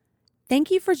Thank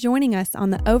you for joining us on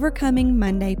the Overcoming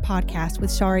Monday podcast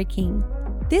with Shari King.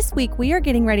 This week, we are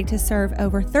getting ready to serve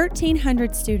over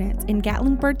 1,300 students in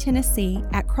Gatlinburg, Tennessee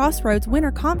at Crossroads Winter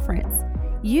Conference.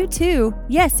 You too,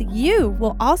 yes, you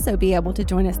will also be able to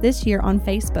join us this year on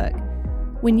Facebook.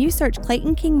 When you search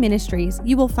Clayton King Ministries,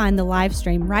 you will find the live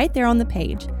stream right there on the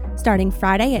page, starting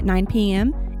Friday at 9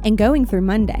 p.m. and going through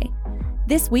Monday.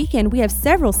 This weekend, we have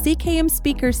several CKM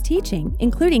speakers teaching,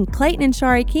 including Clayton and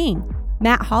Shari King,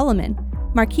 Matt Holloman,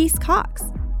 Marquise Cox,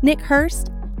 Nick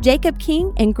Hurst, Jacob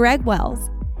King, and Greg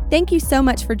Wells. Thank you so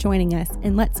much for joining us,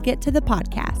 and let's get to the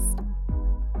podcast.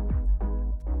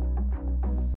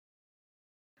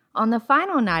 On the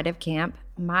final night of camp,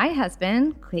 my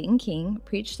husband, Clayton King,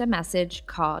 preached a message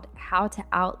called How to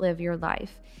Outlive Your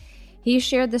Life. He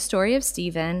shared the story of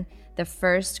Stephen, the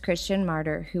first Christian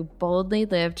martyr who boldly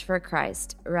lived for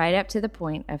Christ right up to the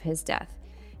point of his death.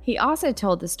 He also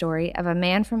told the story of a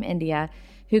man from India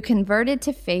who converted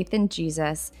to faith in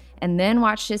Jesus and then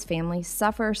watched his family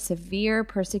suffer severe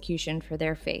persecution for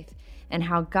their faith, and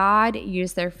how God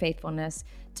used their faithfulness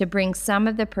to bring some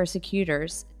of the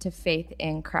persecutors to faith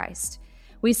in Christ.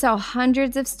 We saw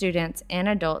hundreds of students and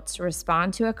adults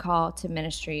respond to a call to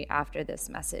ministry after this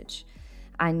message.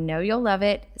 I know you'll love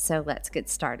it, so let's get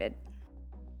started.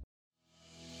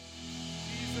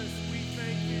 Jesus, we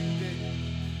thank you that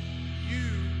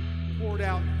you poured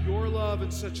out your love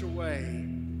in such a way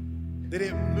that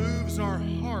it moves our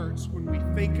hearts when we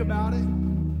think about it,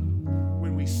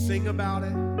 when we sing about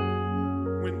it,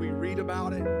 when we read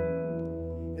about it.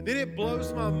 And then it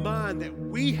blows my mind that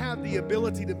we have the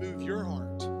ability to move your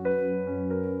heart.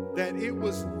 That it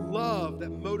was love that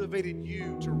motivated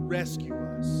you to rescue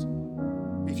us.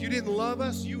 If you didn't love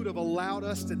us, you would have allowed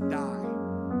us to die.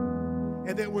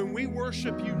 And that when we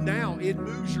worship you now, it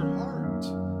moves your heart.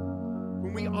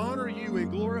 When we honor you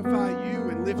and glorify you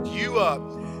and lift you up,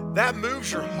 that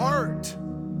moves your heart.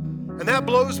 And that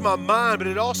blows my mind, but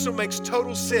it also makes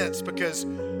total sense, because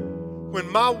when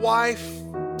my wife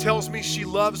tells me she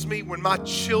loves me, when my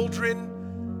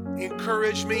children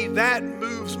encourage me, that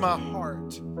moves my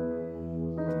heart.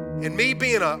 And me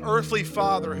being an earthly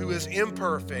father who is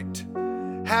imperfect,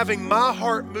 having my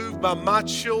heart moved by my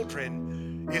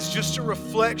children is just a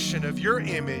reflection of your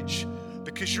image,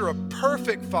 because you're a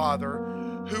perfect father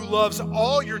who loves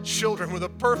all your children with a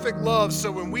perfect love.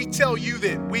 So when we tell you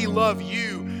that we love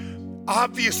you,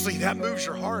 obviously that moves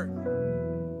your heart.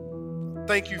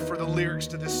 Thank you for the lyrics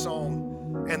to this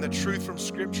song and the truth from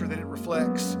Scripture that it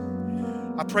reflects.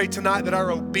 I pray tonight that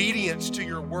our obedience to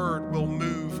your word will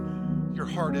move your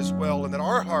heart as well, and that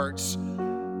our hearts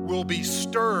will be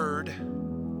stirred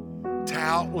to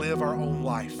outlive our own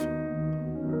life.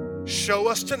 Show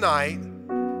us tonight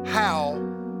how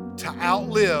to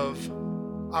outlive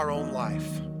our own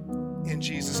life. In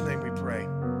Jesus' name we pray.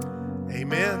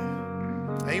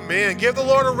 Amen. Amen. Give the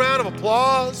Lord a round of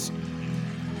applause.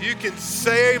 You can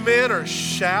say amen or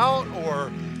shout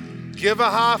or give a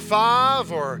high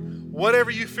five or whatever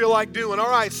you feel like doing. All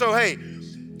right, so hey,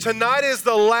 tonight is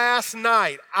the last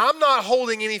night. I'm not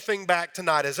holding anything back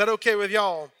tonight. Is that okay with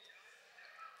y'all?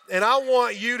 And I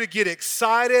want you to get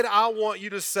excited. I want you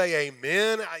to say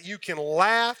amen. You can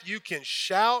laugh. You can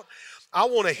shout. I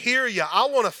want to hear you. I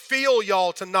want to feel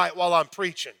y'all tonight while I'm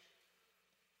preaching.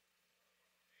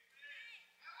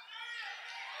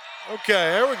 Okay,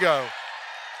 there we go.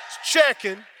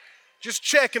 Just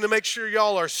checking to make sure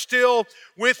y'all are still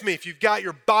with me. If you've got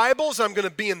your Bibles, I'm going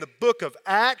to be in the book of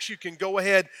Acts. You can go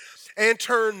ahead and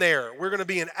turn there. We're going to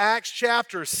be in Acts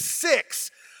chapter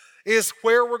 6 is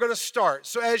where we're going to start.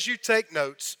 So as you take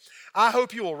notes, I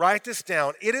hope you will write this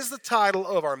down. It is the title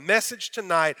of our message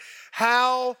tonight,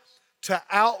 How to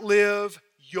Outlive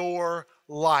Your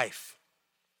Life.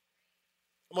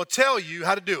 I'm going to tell you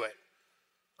how to do it.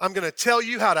 I'm going to tell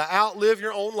you how to outlive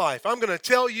your own life. I'm going to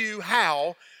tell you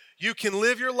how you can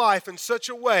live your life in such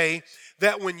a way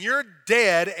that when you're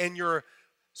dead and your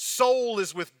soul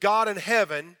is with God in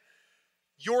heaven,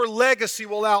 your legacy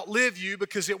will outlive you,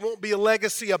 because it won't be a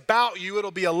legacy about you.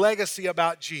 It'll be a legacy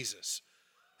about Jesus.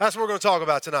 That's what we're going to talk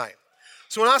about tonight.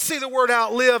 So when I see the word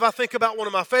outlive, I think about one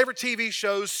of my favorite TV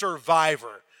shows,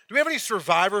 Survivor. Do we have any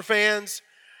Survivor fans?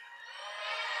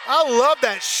 I love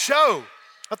that show.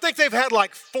 I think they've had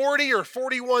like 40 or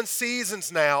 41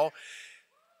 seasons now,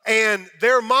 and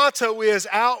their motto is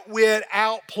outwit,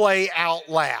 outplay,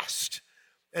 outlast.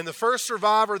 And the first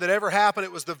Survivor that ever happened,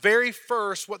 it was the very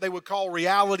first what they would call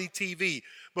reality TV.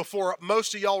 before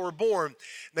most of y'all were born.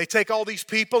 They take all these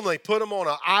people and they put them on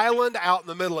an island out in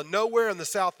the middle of nowhere in the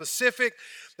South Pacific.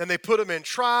 And they put them in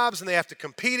tribes and they have to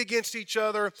compete against each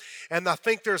other. And I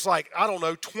think there's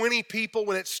 20 people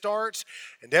when it starts.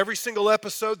 And every single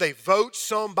episode they vote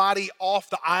somebody off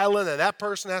the island and that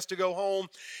person has to go home.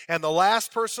 And the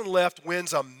last person left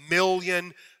wins $1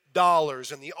 million.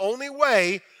 And the only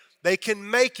way they can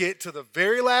make it to the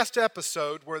very last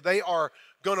episode where they are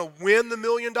going to win the $1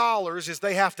 million is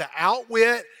they have to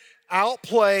outwit,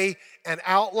 outplay, and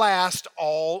outlast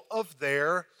all of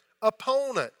their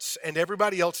opponents and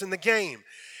everybody else in the game.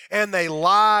 And they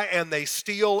lie and they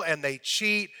steal and they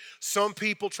cheat. Some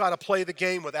people try to play the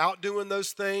game without doing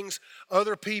those things.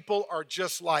 Other people are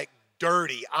just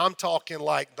dirty. I'm talking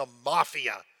like the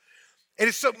mafia. And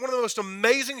it's one of the most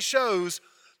amazing shows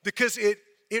because it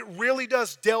really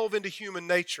does delve into human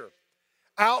nature.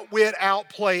 Outwit,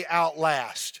 outplay,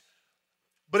 outlast.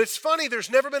 But it's funny, there's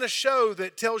never been a show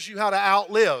that tells you how to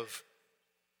outlive.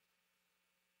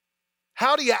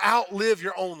 How do you outlive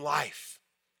your own life?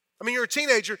 I mean, you're a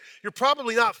teenager, you're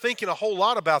probably not thinking a whole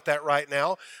lot about that right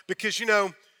now because,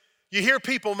 you hear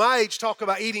people my age talk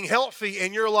about eating healthy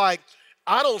and you're like,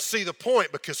 I don't see the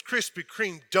point because Krispy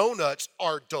Kreme donuts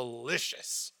are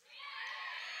delicious.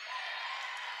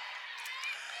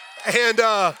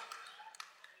 And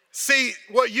see,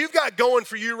 what you've got going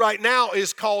for you right now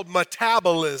is called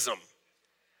metabolism.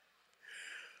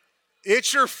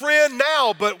 It's your friend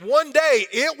now, but one day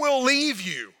it will leave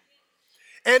you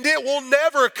and it will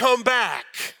never come back.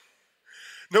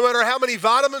 No matter how many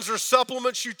vitamins or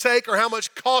supplements you take or how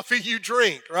much coffee you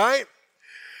drink, right?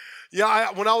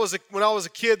 Yeah, when I was a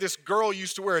kid, this girl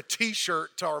used to wear a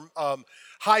T-shirt to our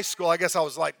high school. I guess I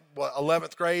was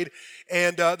 11th grade.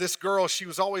 And this girl, she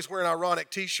was always wearing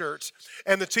ironic T-shirts.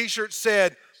 And the T-shirt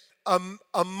said,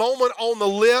 a moment on the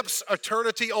lips,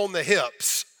 eternity on the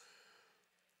hips.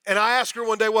 And I asked her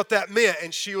one day what that meant,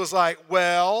 and she was like,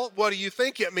 well, what do you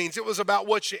think it means? It was about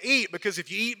what you eat, because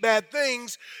if you eat bad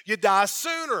things, you die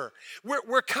sooner.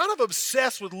 We're kind of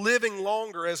obsessed with living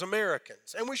longer as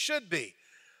Americans, and we should be.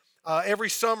 Every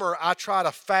summer, I try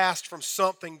to fast from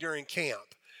something during camp.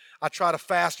 I try to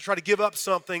fast, I try to give up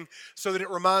something so that it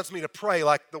reminds me to pray.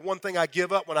 Like the one thing I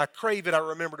give up, when I crave it, I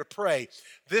remember to pray.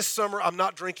 This summer, I'm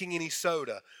not drinking any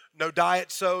soda. No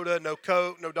diet soda, no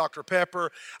Coke, no Dr.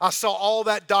 Pepper. I saw all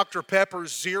that Dr. Pepper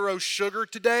zero sugar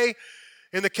today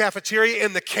in the cafeteria,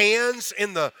 in the cans,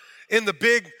 in the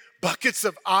big buckets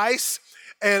of ice.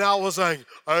 And I was like,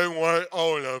 I want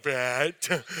all of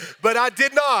that. But I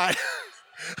did not.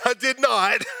 I did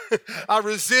not. I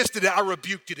resisted it. I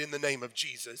rebuked it in the name of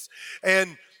Jesus.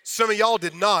 And some of y'all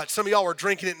did not. Some of y'all were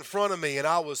drinking it in front of me, and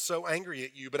I was so angry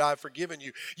at you, but I've forgiven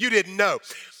you. You didn't know.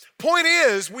 Point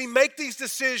is, we make these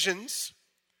decisions.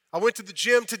 I went to the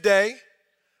gym today.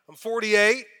 I'm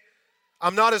 48.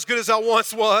 I'm not as good as I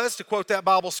once was, to quote that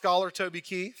Bible scholar, Toby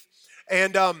Keith.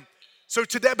 And so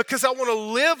today, because I want to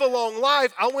live a long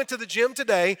life, I went to the gym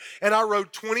today and I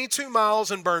rode 22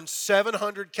 miles and burned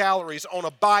 700 calories on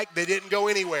a bike that didn't go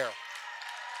anywhere.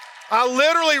 I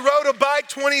literally rode a bike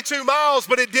 22 miles,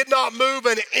 but it did not move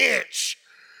an inch.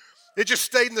 It just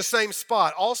stayed in the same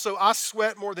spot. Also, I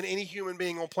sweat more than any human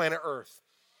being on planet Earth.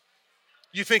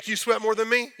 You think you sweat more than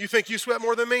me? You think you sweat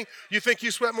more than me? You think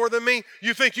you sweat more than me?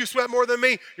 You think you sweat more than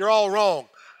me? You're all wrong.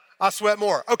 I sweat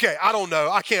more. Okay, I don't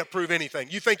know. I can't prove anything.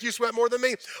 You think you sweat more than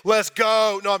me? Let's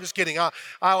go. No, I'm just kidding. I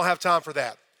don't have time for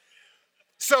that.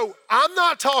 So I'm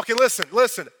not talking,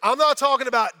 listen, I'm not talking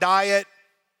about diet.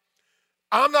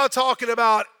 I'm not talking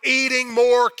about eating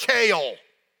more kale.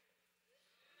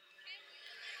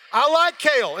 I like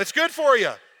kale. It's good for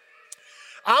you.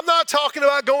 I'm not talking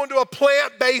about going to a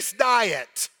plant-based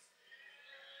diet.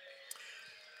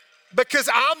 Because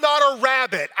I'm not a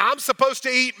rabbit. I'm supposed to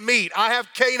eat meat. I have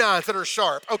canines that are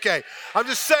sharp. Okay, I'm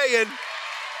just saying.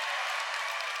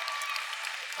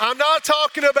 I'm not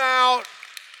talking about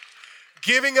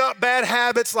giving up bad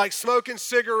habits like smoking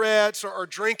cigarettes or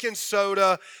drinking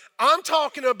soda. I'm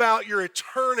talking about your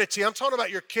eternity. I'm talking about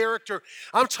your character.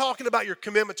 I'm talking about your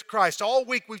commitment to Christ. All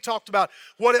week we've talked about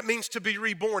what it means to be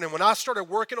reborn. And when I started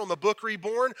working on the book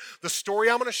Reborn, the story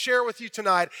I'm going to share with you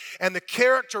tonight and the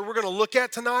character we're going to look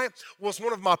at tonight was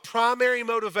one of my primary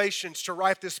motivations to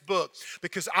write this book,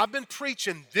 because I've been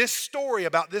preaching this story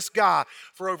about this guy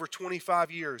for over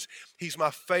 25 years. He's my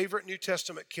favorite New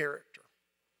Testament character.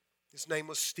 His name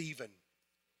was Stephen.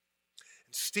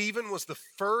 And Stephen was the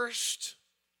first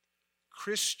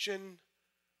Christian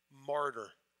martyr.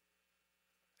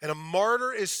 And a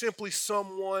martyr is simply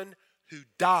someone who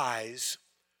dies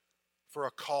for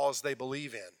a cause they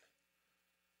believe in.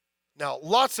 Now,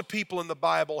 lots of people in the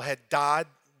Bible had died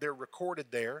they're recorded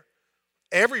there.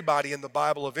 Everybody in the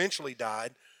Bible eventually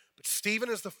died, but Stephen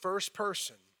is the first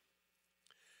person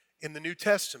in the New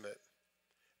Testament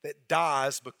that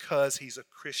dies because he's a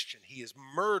Christian. He is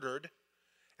murdered,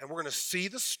 and we're going to see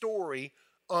the story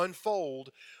unfold.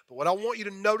 But what I want you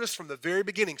to notice from the very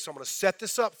beginning, so I'm going to set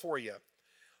this up for you,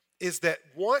 is that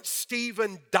once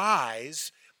Stephen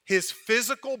dies, his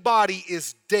physical body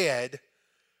is dead,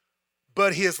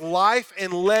 but his life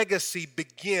and legacy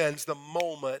begins the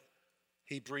moment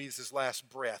he breathes his last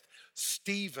breath.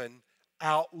 Stephen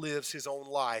outlives his own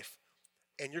life,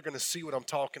 and you're going to see what I'm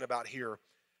talking about here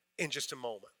in just a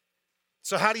moment.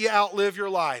 So how do you outlive your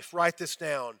life? Write this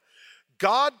down.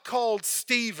 God called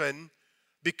Stephen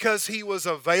because he was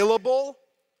available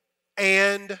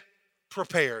and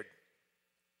prepared.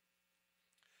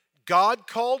 God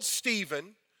called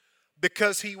Stephen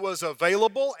because he was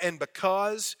available and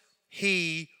because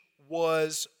he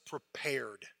was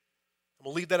prepared. I'm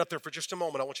going to leave that up there for just a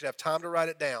moment. I want you to have time to write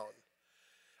it down.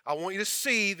 I want you to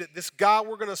see that this guy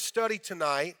we're going to study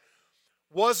tonight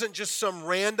wasn't just some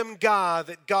random guy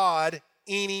that God,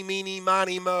 eeny, meeny,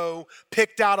 miny, mo,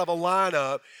 picked out of a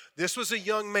lineup. This was a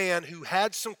young man who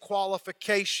had some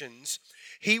qualifications.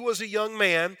 He was a young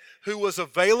man who was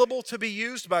available to be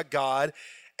used by God,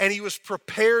 and he was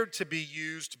prepared to be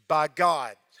used by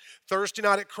God. Thursday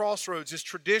night at Crossroads is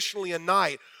traditionally a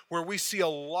night where we see a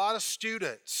lot of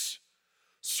students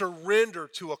surrender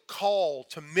to a call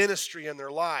to ministry in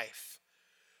their life.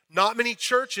 Not many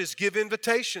churches give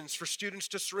invitations for students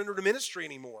to surrender to ministry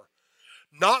anymore.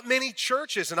 Not many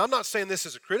churches, and I'm not saying this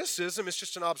as a criticism, it's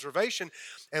just an observation,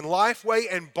 and Lifeway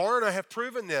and Barna have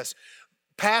proven this.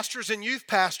 Pastors and youth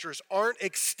pastors aren't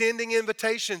extending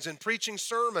invitations and preaching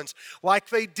sermons like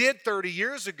they did 30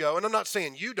 years ago, and I'm not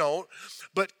saying you don't,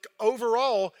 but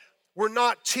overall, we're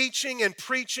not teaching and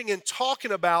preaching and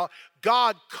talking about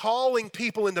God calling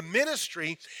people into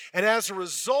ministry, and as a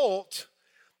result,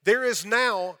 there is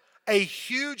now a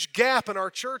huge gap in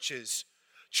our churches.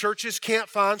 Churches can't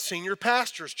find senior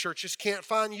pastors. Churches can't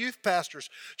find youth pastors.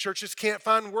 Churches can't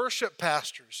find worship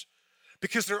pastors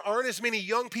because there aren't as many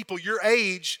young people your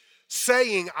age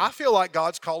saying, I feel like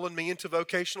God's calling me into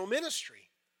vocational ministry.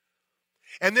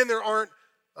 And then there aren't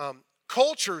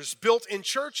cultures built in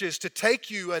churches to take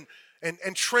you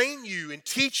and train you and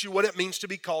teach you what it means to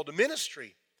be called to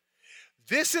ministry.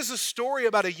 This is a story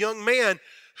about a young man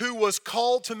who was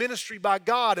called to ministry by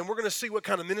God, and we're going to see what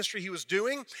kind of ministry he was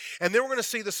doing, and then we're going to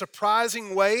see the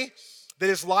surprising way that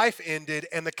his life ended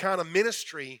and the kind of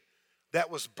ministry that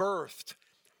was birthed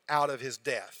out of his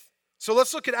death. So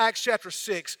let's look at Acts chapter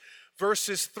 6,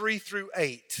 verses 3 through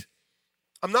 8.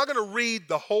 I'm not going to read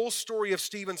the whole story of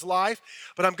Stephen's life,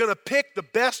 but I'm going to pick the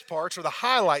best parts, or the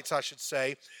highlights, I should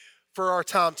say, for our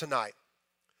time tonight.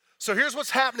 So here's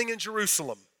what's happening in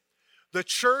Jerusalem. The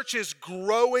church is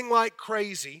growing like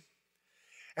crazy,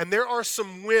 and there are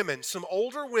some women, some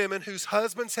older women whose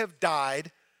husbands have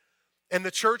died, and the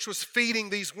church was feeding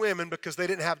these women because they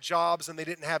didn't have jobs and they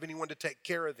didn't have anyone to take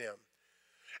care of them.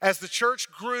 As the church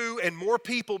grew and more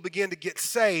people began to get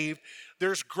saved,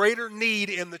 there's greater need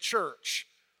in the church.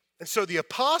 And so the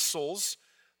apostles,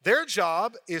 their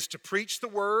job is to preach the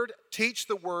word, teach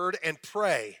the word, and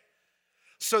pray.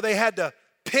 So they had to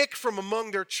pick from among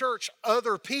their church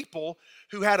other people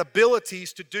who had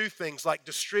abilities to do things like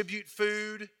distribute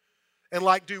food and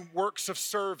like do works of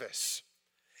service.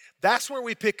 That's where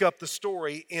we pick up the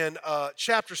story in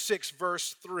chapter 6,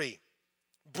 verse 3.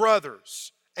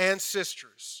 Brothers and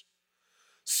sisters,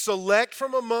 select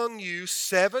from among you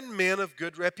 7 men of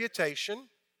good reputation,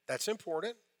 that's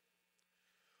important,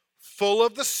 full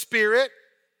of the Spirit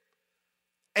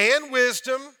and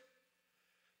wisdom,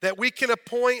 that we can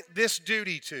appoint this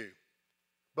duty to.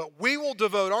 But we will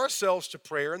devote ourselves to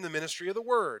prayer and the ministry of the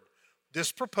word.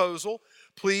 This proposal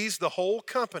pleased the whole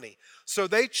company. So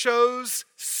they chose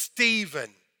Stephen,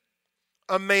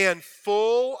 a man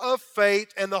full of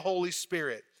faith and the Holy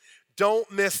Spirit.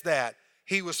 Don't miss that.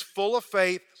 He was full of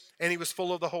faith and he was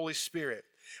full of the Holy Spirit.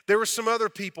 There were some other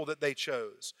people that they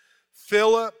chose.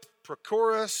 Philip,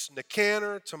 Prochorus,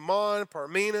 Nicanor, Timon,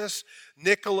 Parmenas,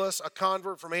 Nicholas, a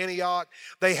convert from Antioch.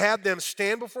 They had them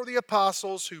stand before the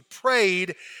apostles who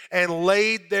prayed and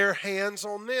laid their hands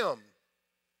on them.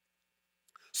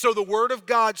 So the word of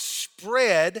God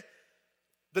spread.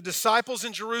 The disciples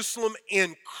in Jerusalem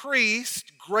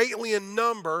increased greatly in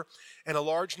number, and a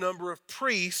large number of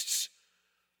priests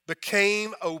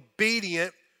became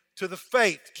obedient to the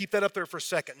faith. Keep that up there for a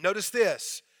second. Notice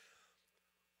this.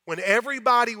 When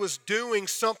everybody was doing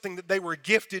something that they were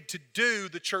gifted to do,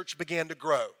 the church began to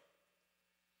grow.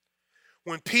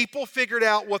 when people figured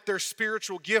out what their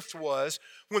spiritual gift was,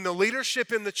 when the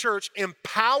leadership in the church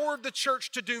empowered the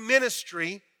church to do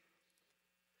ministry,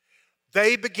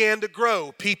 they began to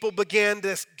grow. People began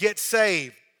to get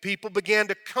saved. People began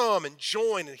to come and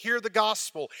join and hear the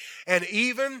gospel. And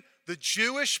even the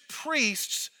Jewish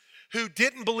priests who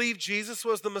didn't believe Jesus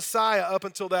was the Messiah up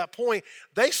until that point,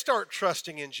 they start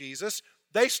trusting in Jesus.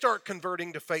 They start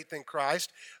converting to faith in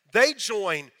Christ. They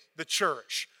join the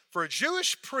church. For a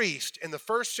Jewish priest in the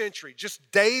first century,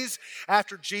 just days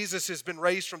after Jesus has been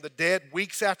raised from the dead,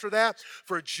 weeks after that,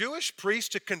 for a Jewish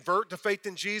priest to convert to faith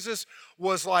in Jesus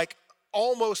was like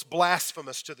almost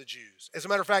blasphemous to the Jews. As a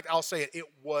matter of fact, I'll say it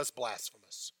was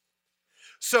blasphemous.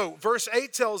 So verse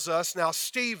 8 tells us, now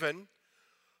Stephen,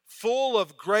 full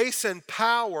of grace and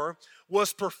power,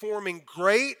 was performing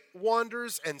great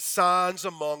wonders and signs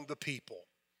among the people.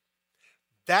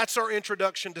 That's our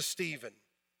introduction to Stephen.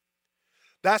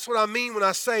 That's what I mean when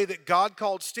I say that God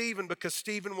called Stephen, because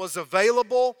Stephen was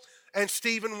available and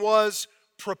Stephen was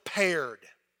prepared.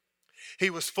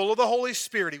 He was full of the Holy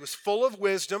Spirit. He was full of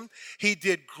wisdom. He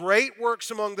did great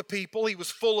works among the people. He was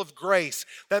full of grace.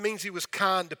 That means he was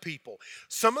kind to people.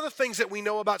 Some of the things that we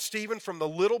know about Stephen from the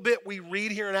little bit we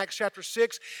read here in Acts chapter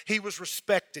 6, he was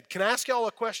respected. Can I ask y'all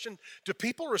a question? Do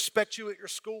people respect you at your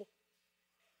school?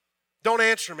 Don't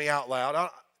answer me out loud.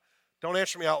 Don't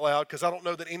answer me out loud, because I don't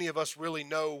know that any of us really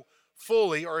know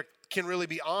fully or can really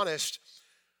be honest.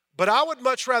 But I would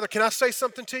much rather, can I say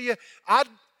something to you?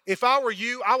 If I were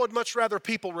you, I would much rather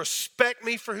people respect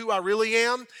me for who I really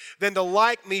am than to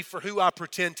like me for who I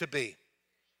pretend to be.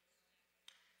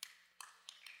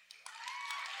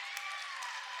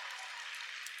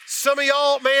 Some of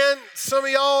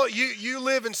y'all, you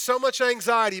live in so much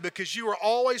anxiety because you are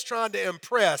always trying to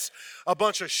impress a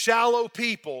bunch of shallow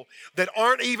people that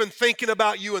aren't even thinking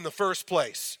about you in the first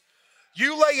place.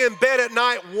 You lay in bed at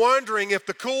night wondering if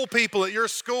the cool people at your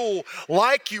school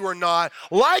like you or not.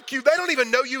 Like you, they don't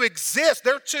even know you exist.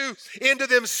 They're too into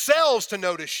themselves to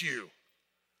notice you.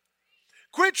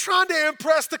 Quit trying to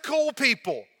impress the cool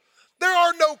people. There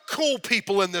are no cool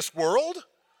people in this world.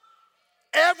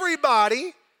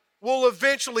 Everybody will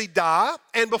eventually die,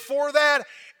 and before that,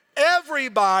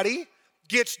 everybody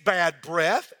gets bad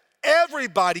breath.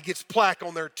 Everybody gets plaque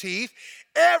on their teeth.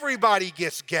 Everybody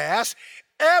gets gas.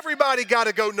 Everybody got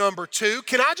to go number 2.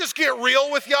 Can I just get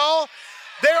real with y'all?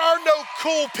 There are no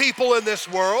cool people in this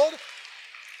world.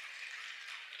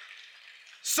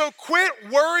 So quit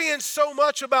worrying so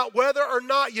much about whether or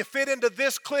not you fit into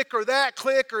this clique or that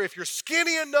clique, or if you're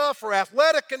skinny enough or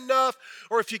athletic enough,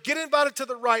 or if you get invited to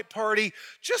the right party.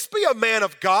 Just be a man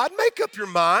of God. Make up your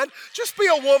mind. Just be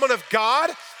a woman of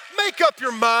God. Make up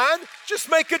your mind. Just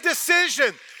make a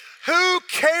decision. Who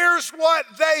cares what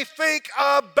they think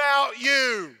about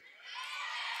you?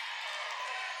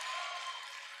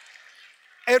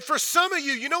 And for some of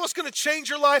you, you know what's going to change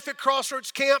your life at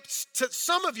Crossroads Camp? To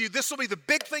some of you, this will be the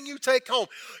big thing you take home.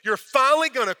 You're finally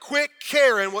going to quit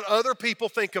caring what other people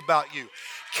think about you.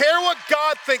 Care what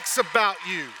God thinks about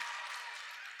you.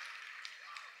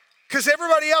 Because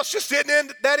everybody else just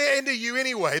isn't that into you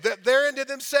anyway. They're into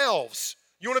themselves.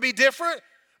 You want to be different?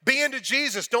 Be into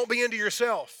Jesus. Don't be into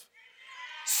yourself.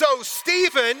 So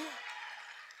Stephen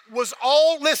was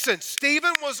already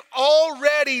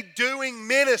doing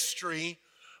ministry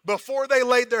before they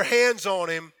laid their hands on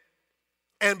him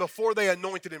and before they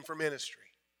anointed him for ministry.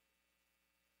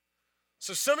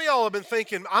 So some of y'all have been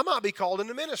thinking, I might be called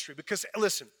into ministry. Because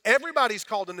listen, everybody's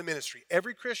called into ministry.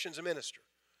 Every Christian's a minister.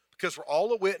 Because we're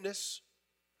all a witness.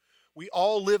 We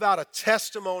all live out a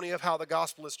testimony of how the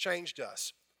gospel has changed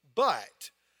us. But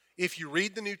if you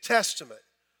read the New Testament,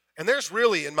 and there's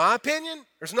really, in my opinion,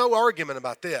 there's no argument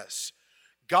about this.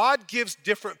 God gives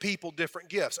different people different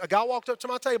gifts. A guy walked up to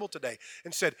my table today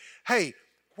and said, hey,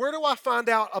 where do I find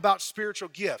out about spiritual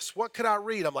gifts? What could I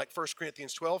read? I'm like, 1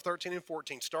 Corinthians 12, 13, and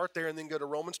 14. Start there and then go to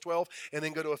Romans 12 and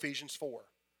then go to Ephesians 4.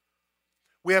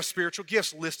 We have spiritual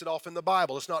gifts listed off in the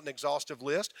Bible. It's not an exhaustive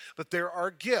list, but there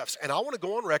are gifts. And I want to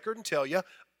go on record and tell you,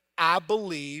 I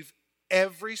believe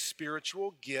every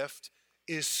spiritual gift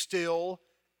is still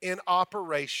in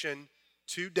operation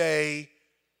today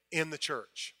in the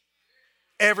church.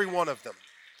 Every one of them.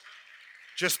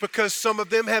 Just because some of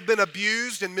them have been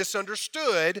abused and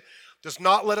misunderstood does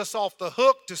not let us off the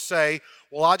hook to say,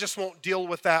 well, I just won't deal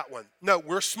with that one. No,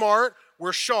 we're smart,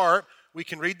 we're sharp. We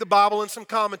can read the Bible and some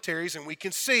commentaries, and we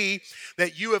can see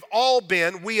that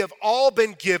we have all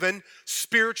been given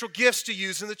spiritual gifts to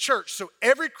use in the church. So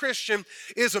every Christian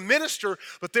is a minister,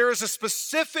 but there is a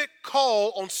specific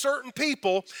call on certain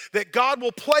people that God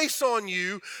will place on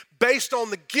you based on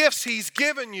the gifts he's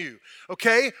given you,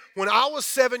 okay? When I was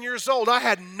 7 years old, I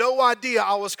had no idea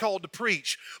I was called to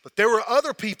preach, but there were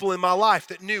other people in my life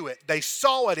that knew it. They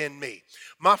saw it in me.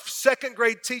 My second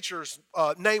grade teacher's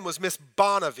name was Miss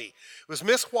Bonnevie. It was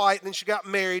Miss White, and then she got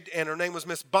married, and her name was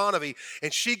Miss Bonnevie,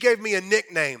 and she gave me a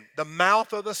nickname, the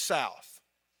Mouth of the South.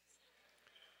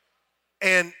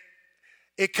 And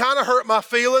it kind of hurt my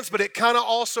feelings, but it kind of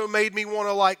also made me want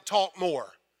to talk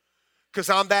more because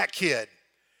I'm that kid.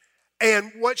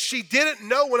 And what she didn't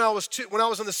know when I was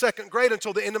in the second grade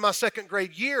until the end of my second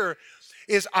grade year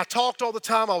is I talked all the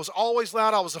time. I was always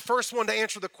loud. I was the first one to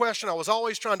answer the question. I was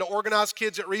always trying to organize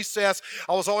kids at recess.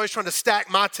 I was always trying to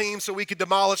stack my team so we could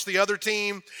demolish the other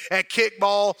team at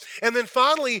kickball. And then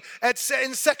finally, in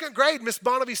second grade, Miss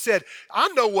Bonnevie said, I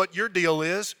know what your deal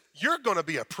is. You're going to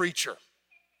be a preacher.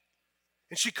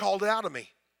 And she called it out of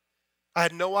me. I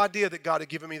had no idea that God had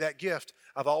given me that gift.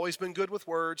 I've always been good with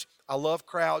words. I love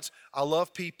crowds. I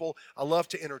love people. I love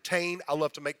to entertain. I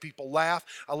love to make people laugh.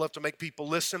 I love to make people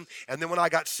listen. And then when I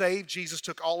got saved, Jesus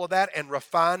took all of that and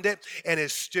refined it and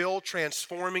is still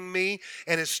transforming me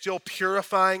and is still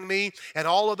purifying me. And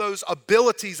all of those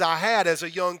abilities I had as a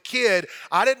young kid,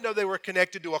 I didn't know they were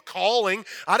connected to a calling.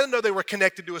 I didn't know they were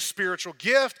connected to a spiritual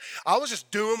gift. I was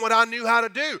just doing what I knew how to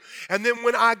do. And then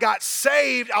when I got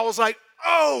saved, I was like,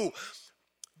 oh,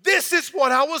 this is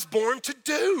what I was born to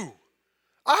do.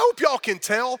 I hope y'all can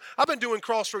tell. I've been doing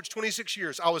Crossroads 26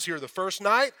 years. I was here the first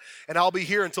night, and I'll be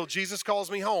here until Jesus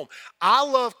calls me home. I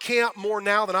love camp more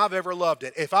now than I've ever loved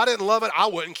it. If I didn't love it, I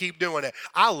wouldn't keep doing it.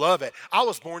 I love it. I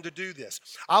was born to do this.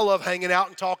 I love hanging out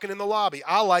and talking in the lobby.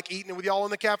 I like eating with y'all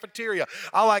in the cafeteria.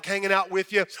 I like hanging out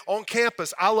with you on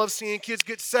campus. I love seeing kids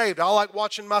get saved. I like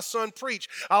watching my son preach.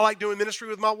 I like doing ministry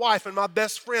with my wife and my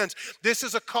best friends. This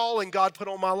is a calling God put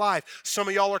on my life. Some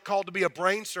of y'all are called to be a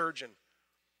brain surgeon.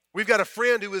 We've got a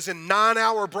friend who was in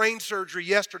 9-hour brain surgery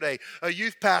yesterday, a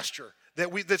youth pastor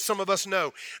that some of us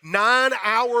know.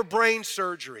 9-hour brain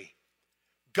surgery.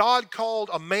 God called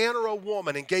a man or a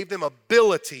woman and gave them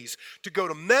abilities to go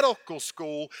to medical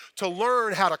school to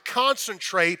learn how to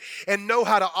concentrate and know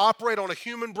how to operate on a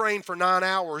human brain for 9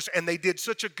 hours. And they did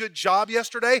such a good job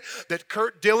yesterday that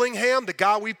Kurt Dillingham, the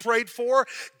guy we prayed for,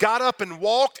 got up and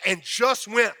walked and just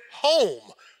went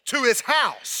home to his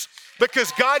house.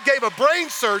 Because God gave a brain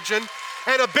surgeon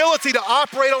an ability to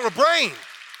operate on a brain.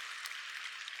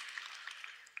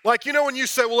 When you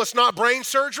say, well, it's not brain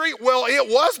surgery. Well,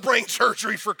 it was brain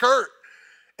surgery for Kurt.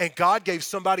 And God gave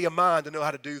somebody a mind to know how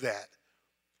to do that.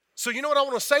 So you know what I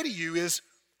want to say to you is,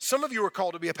 some of you are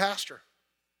called to be a pastor.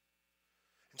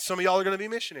 And some of y'all are going to be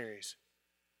missionaries.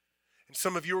 And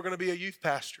some of you are going to be a youth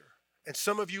pastor. And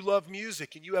some of you love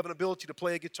music and you have an ability to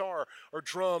play a guitar or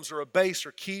drums or a bass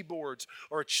or keyboards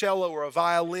or a cello or a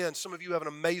violin. Some of you have an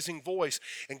amazing voice,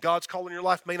 and God's call in your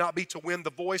life may not be to win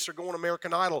The Voice or go on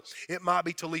American Idol. It might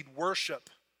be to lead worship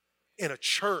in a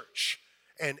church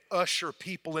and usher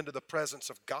people into the presence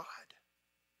of God.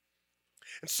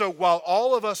 And so while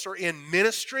all of us are in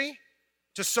ministry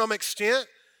to some extent,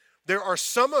 there are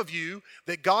some of you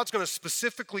that God's going to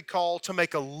specifically call to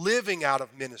make a living out of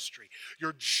ministry.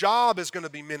 Your job is going to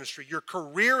be ministry. Your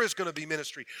career is going to be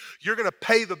ministry. You're going to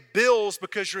pay the bills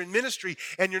because you're in ministry,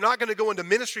 and you're not going to go into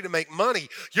ministry to make money.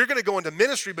 You're going to go into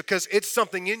ministry because it's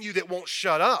something in you that won't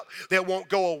shut up, that won't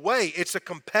go away. It's a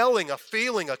compelling, a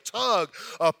feeling, a tug,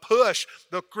 a push.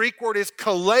 The Greek word is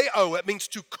kaleo. It means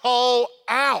to call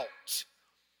out.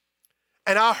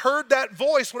 And I heard that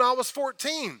voice when I was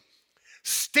 14.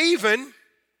 Stephen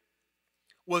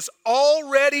was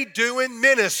already doing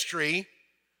ministry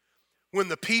when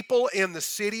the people in the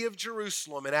city of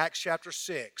Jerusalem in Acts chapter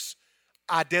 6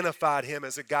 identified him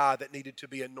as a guy that needed to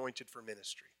be anointed for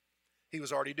ministry. He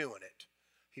was already doing it.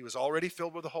 He was already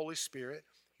filled with the Holy Spirit.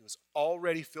 He was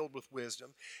already filled with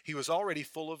wisdom. He was already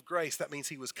full of grace. That means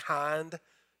he was kind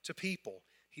to people.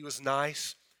 He was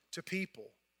nice to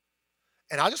people.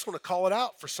 And I just want to call it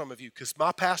out for some of you because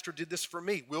my pastor did this for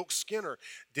me. Wilk Skinner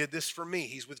did this for me.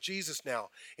 He's with Jesus now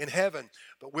in heaven.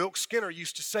 But Wilk Skinner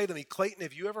used to say to me, Clayton,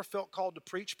 have you ever felt called to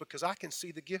preach? Because I can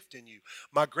see the gift in you.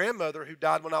 My grandmother, who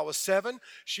died when I was 7,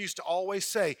 she used to always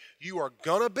say, you are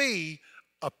going to be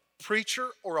a preacher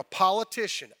or a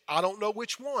politician. I don't know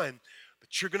which one,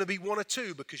 but you're going to be one of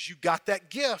two because you got that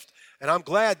gift. And I'm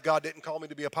glad God didn't call me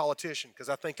to be a politician because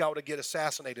I think I would have get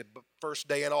assassinated first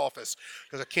day in office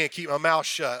because I can't keep my mouth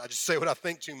shut. I just say what I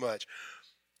think too much.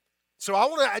 So I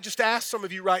want to just ask some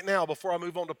of you right now before I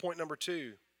move on to point number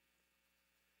 2.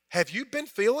 Have you been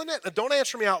feeling it? Now, don't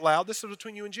answer me out loud. This is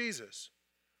between you and Jesus.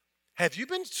 Have you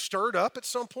been stirred up at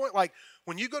some point? Like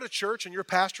when you go to church and your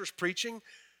pastor's preaching,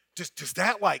 does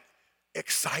that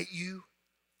excite you?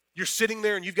 You're sitting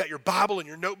there and you've got your Bible and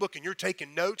your notebook and you're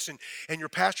taking notes and your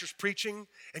pastor's preaching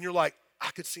and you're like, I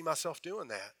could see myself doing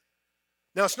that.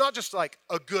 Now, it's not just like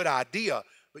a good idea,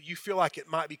 but you feel like it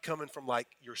might be coming from like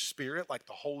your spirit, like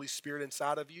the Holy Spirit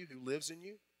inside of you who lives in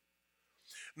you.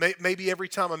 Maybe every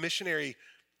time a missionary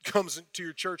comes into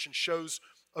your church and shows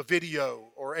a video,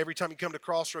 or every time you come to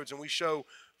Crossroads and we show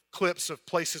clips of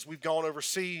places we've gone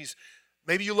overseas,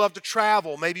 maybe you love to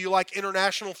travel, maybe you like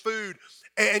international food,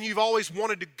 and you've always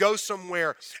wanted to go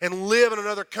somewhere and live in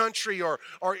another country, or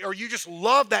you just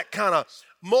love that kind of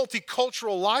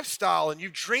multicultural lifestyle and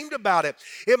you've dreamed about it.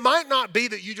 It might not be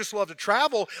that you just love to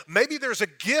travel. Maybe there's a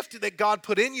gift that God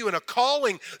put in you and a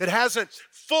calling that hasn't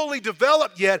fully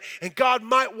developed yet, and God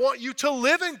might want you to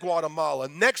live in Guatemala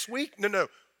next week.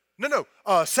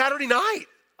 Saturday night.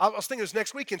 I was thinking it was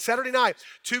next weekend. Saturday night,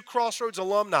 2 Crossroads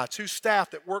alumni, 2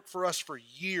 staff that worked for us for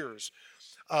years.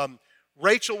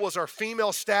 Rachel was our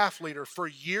female staff leader for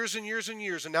years and years and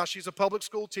years, and now she's a public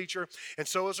school teacher, and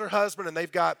so is her husband, and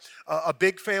they've got a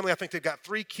big family. I think they've got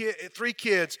three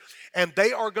kids, and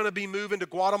they are going to be moving to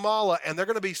Guatemala, and they're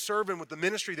going to be serving with the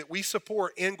ministry that we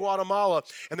support in Guatemala,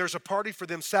 and there's a party for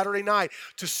them Saturday night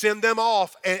to send them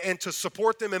off and to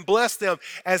support them and bless them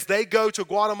as they go to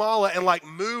Guatemala and like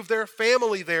move their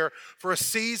family there for a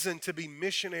season to be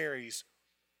missionaries.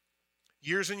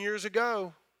 Years and years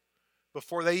ago,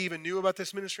 before they even knew about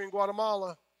this ministry in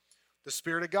Guatemala, the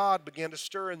Spirit of God began to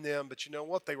stir in them. But you know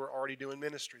what? They were already doing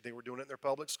ministry. They were doing it in their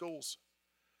public schools.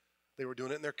 They were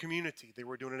doing it in their community. They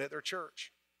were doing it at their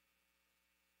church.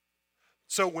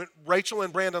 So when Rachel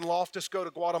and Brandon Loftus go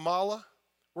to Guatemala,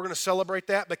 we're going to celebrate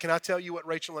that. But can I tell you what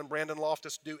Rachel and Brandon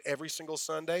Loftus do every single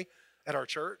Sunday at our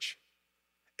church?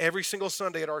 Every single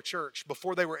Sunday at our church.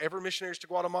 Before they were ever missionaries to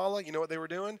Guatemala, you know what they were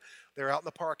doing? They were out in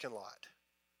the parking lot,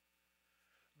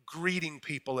 greeting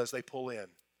people as they pull in.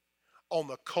 On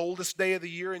the coldest day of the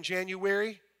year in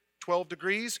January, 12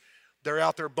 degrees, they're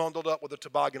out there bundled up with a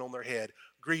toboggan on their head,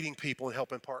 greeting people and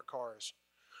helping park cars.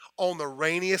 On the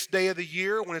rainiest day of the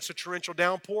year, when it's a torrential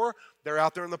downpour, they're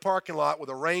out there in the parking lot with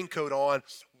a raincoat on,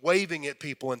 waving at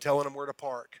people and telling them where to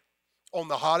park. On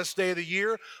the hottest day of the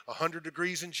year, 100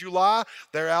 degrees in July,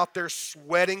 they're out there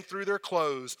sweating through their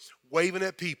clothes, waving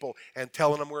at people and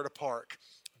telling them where to park.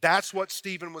 That's what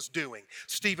Stephen was doing.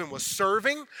 Stephen was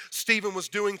serving. Stephen was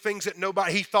doing things that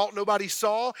he thought nobody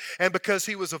saw. And because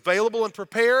he was available and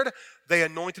prepared, they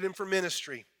anointed him for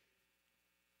ministry.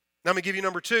 Now I'm going to give you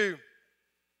number 2.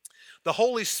 The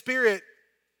Holy Spirit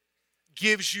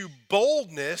gives you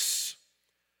boldness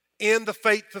in the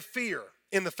face of fear.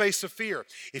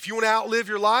 If you want to outlive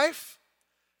your life,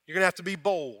 you're going to have to be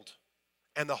bold.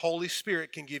 And the Holy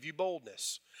Spirit can give you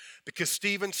boldness. Because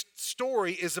Stephen's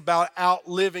story is about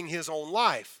outliving his own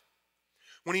life.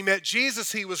 When he met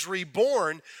Jesus, he was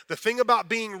reborn. The thing about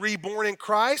being reborn in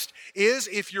Christ is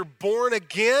if you're born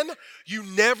again, you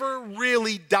never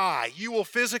really die. You will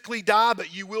physically die,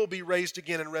 but you will be raised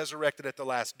again and resurrected at the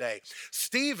last day.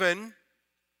 Stephen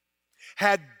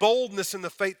had boldness in the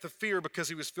faith of fear because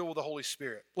he was filled with the Holy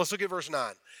Spirit. Let's look at verse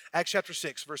 9. Acts chapter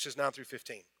 6, verses 9 through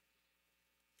 15.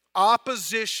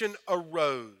 Opposition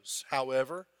arose,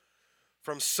 however,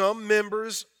 from some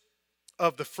members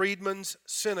of the freedmen's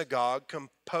synagogue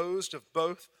composed of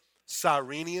both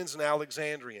Cyrenians and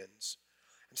Alexandrians,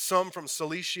 and some from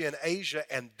Cilicia and Asia,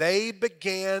 and they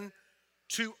began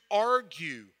to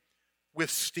argue with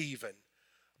Stephen,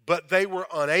 but they were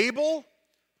unable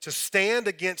to stand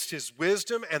against his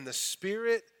wisdom and the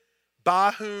Spirit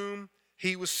by whom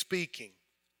he was speaking.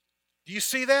 Do you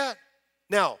see that?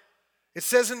 Now, it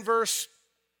says in verse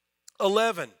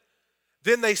 11,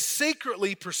 then they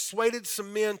secretly persuaded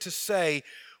some men to say,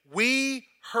 we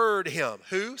heard him.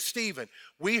 Who? Stephen.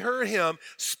 We heard him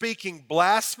speaking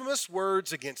blasphemous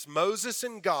words against Moses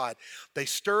and God. They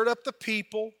stirred up the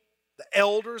people, the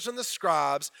elders and the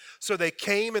scribes, so they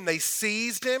came and they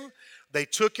seized him. They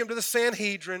took him to the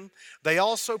Sanhedrin. They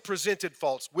also presented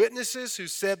false witnesses who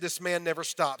said this man never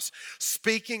stops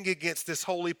speaking against this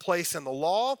holy place and the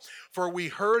law. For we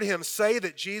heard him say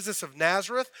that Jesus of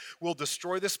Nazareth will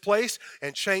destroy this place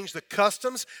and change the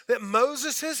customs that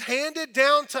Moses has handed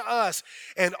down to us.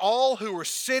 And all who were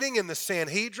sitting in the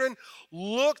Sanhedrin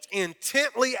looked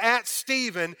intently at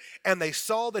Stephen, and they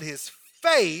saw that his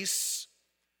face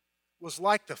was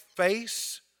like the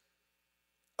face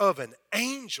of an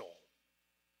angel.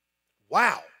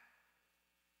 Wow.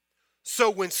 So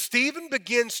when Stephen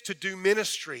begins to do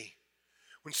ministry,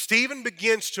 when Stephen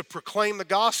begins to proclaim the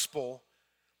gospel,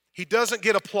 he doesn't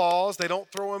get applause. They don't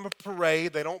throw him a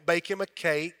parade. They don't bake him a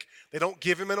cake. They don't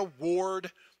give him an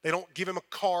award. They don't give him a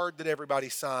card that everybody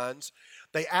signs.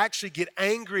 They actually get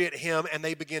angry at him and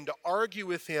they begin to argue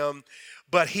with him,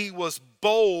 but he was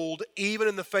bold even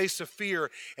in the face of fear.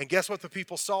 And guess what the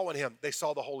people saw in him? They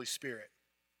saw the Holy Spirit.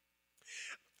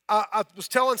 I was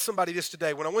telling somebody this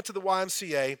today. When I went to the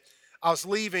YMCA, I was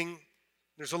leaving.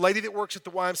 There's a lady that works at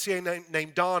the YMCA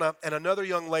named Donna and another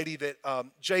young lady that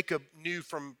Jacob knew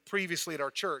from previously at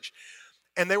our church.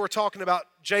 And they were talking about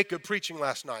Jacob preaching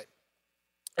last night.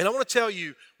 And I want to tell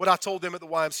you what I told them at the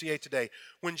YMCA today.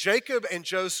 When Jacob and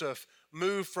Joseph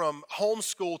moved from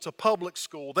homeschool to public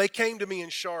school, they came to me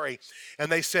and Shari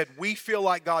and they said, we feel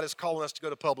like God is calling us to go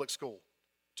to public school,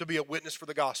 to be a witness for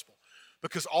the gospel.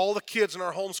 Because all the kids in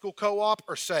our homeschool co-op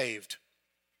are saved.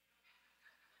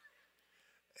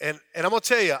 And I'm going to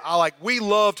tell you, we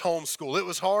loved homeschool. It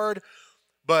was hard,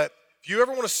 but if you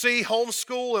ever want to see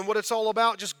homeschool and what it's all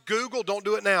about, just Google, don't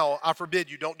do it now. I forbid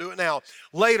you, don't do it now.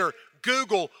 Later,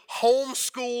 Google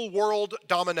homeschool world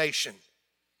domination.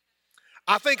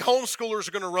 I think homeschoolers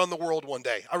are going to run the world one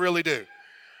day. I really do.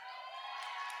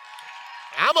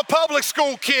 I'm a public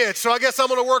school kid, so I guess I'm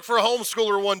going to work for a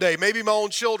homeschooler one day, maybe my own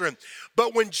children.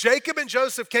 But when Jacob and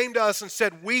Joseph came to us and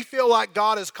said, we feel like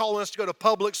God is calling us to go to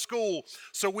public school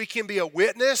so we can be a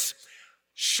witness,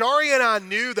 Shari and I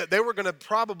knew that they were going to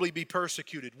probably be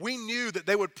persecuted. We knew that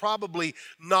they would probably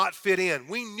not fit in.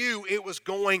 We knew it was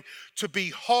going to be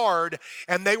hard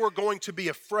and they were going to be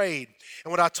afraid.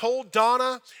 And when I told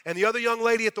Donna and the other young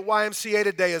lady at the YMCA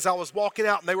today as I was walking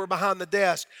out and they were behind the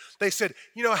desk, they said,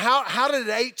 you know, how did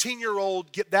an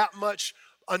 18-year-old get that much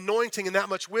anointing and that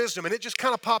much wisdom? And it just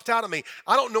kind of popped out of me.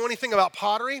 I don't know anything about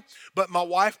pottery, but my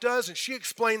wife does, and she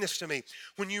explained this to me.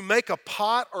 When you make a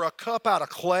pot or a cup out of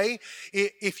clay,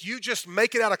 if you just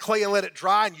make it out of clay and let it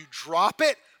dry and you drop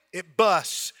it, it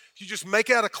busts. If you just make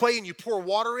it out of clay and you pour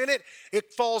water in it,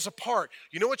 it falls apart.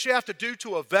 You know what you have to do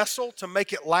to a vessel to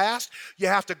make it last? You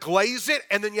have to glaze it,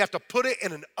 and then you have to put it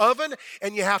in an oven,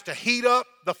 and you have to heat up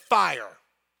the fire.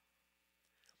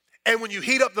 And when you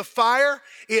heat up the fire,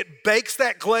 it bakes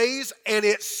that glaze and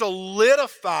it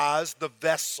solidifies the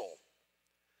vessel.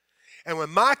 And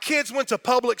when my kids went to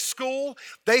public school,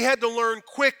 they had to learn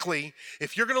quickly,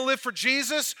 if you're going to live for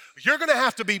Jesus, you're going to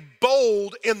have to be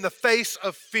bold in the face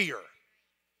of fear.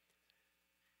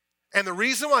 And the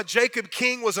reason why Jacob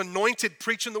King was anointed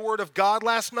preaching the word of God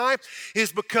last night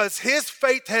is because his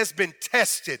faith has been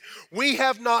tested. We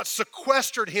have not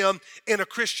sequestered him in a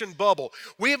Christian bubble.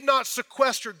 We have not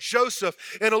sequestered Joseph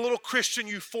in a little Christian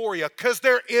euphoria, because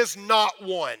there is not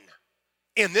one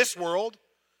in this world.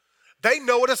 They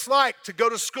know what it's like to go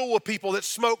to school with people that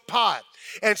smoke pot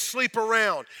and sleep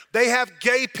around. They have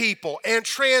gay people and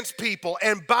trans people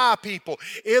and bi people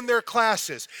in their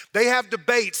classes. They have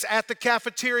debates at the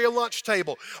cafeteria lunch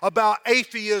table about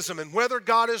atheism and whether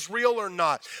God is real or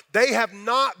not. They have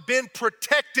not been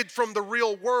protected from the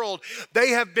real world. They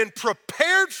have been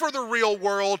prepared for the real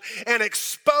world and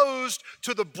exposed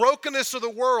to the brokenness of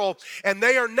the world, and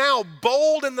they are now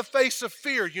bold in the face of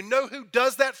fear. You know who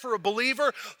does that for a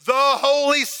believer? The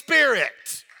Holy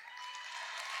Spirit.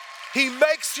 He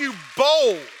makes you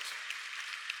bold.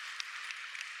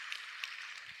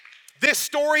 This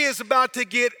story is about to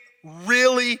get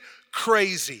really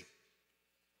crazy.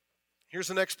 Here's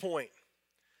the next point.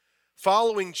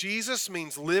 Following Jesus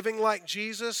means living like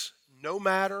Jesus no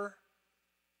matter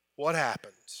what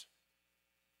happens.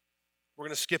 We're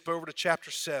going to skip over to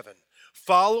chapter 7.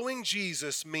 Following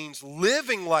Jesus means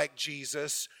living like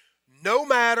Jesus no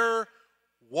matter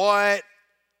what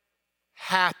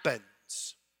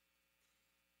happens.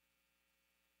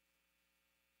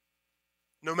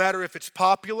 No matter if it's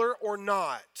popular or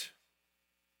not.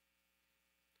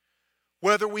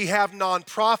 Whether we have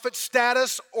nonprofit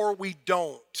status or we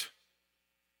don't.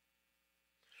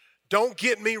 Don't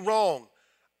get me wrong.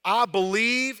 I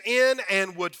believe in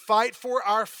and would fight for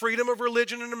our freedom of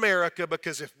religion in America,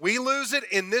 because if we lose it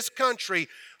in this country,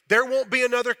 there won't be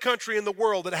another country in the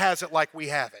world that has it like we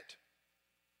have it.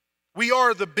 We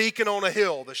are the beacon on a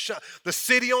hill, the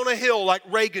city on a hill like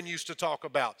Reagan used to talk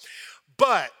about.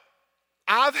 But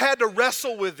I've had to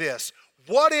wrestle with this.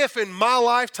 What if in my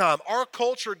lifetime our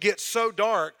culture gets so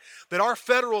dark that our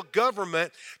federal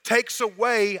government takes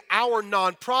away our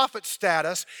nonprofit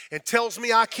status and tells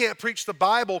me I can't preach the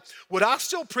Bible? Would I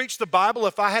still preach the Bible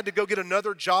if I had to go get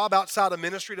another job outside of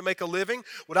ministry to make a living?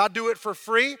 Would I do it for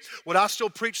free? Would I still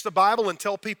preach the Bible and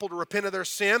tell people to repent of their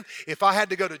sin if I had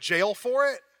to go to jail for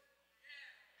it?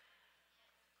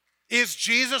 Is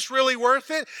Jesus really worth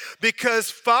it?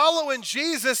 Because following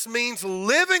Jesus means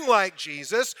living like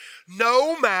Jesus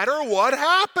no matter what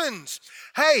happens.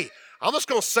 Hey, I'm just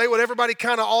going to say what everybody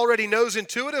kind of already knows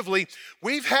intuitively.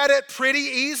 We've had it pretty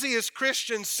easy as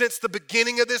Christians since the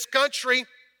beginning of this country.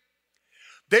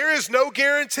 There is no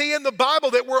guarantee in the Bible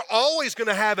that we're always going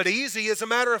to have it easy. As a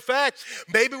matter of fact,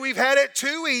 maybe we've had it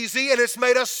too easy and it's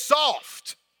made us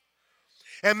soft.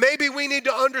 And maybe we need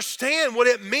to understand what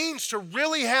it means to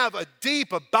really have a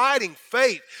deep, abiding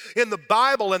faith in the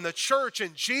Bible and the church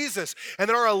and Jesus, and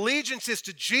that our allegiance is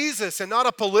to Jesus and not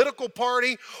a political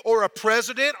party or a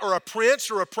president or a prince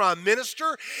or a prime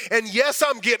minister. And yes,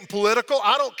 I'm getting political.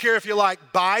 I don't care if you like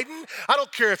Biden. I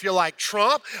don't care if you like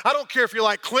Trump. I don't care if you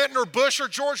like Clinton or Bush or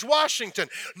George Washington.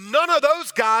 None of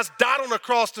those guys died on a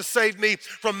cross to save me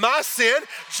from my sin.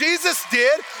 Jesus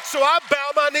did, so I bow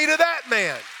my knee to that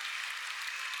man.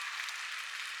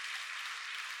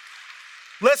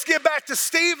 Let's get back to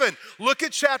Stephen. Look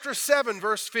at chapter 7,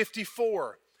 verse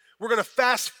 54. We're going to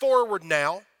fast forward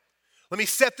now. Let me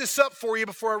set this up for you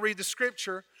before I read the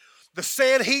scripture. The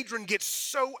Sanhedrin gets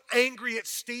so angry at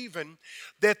Stephen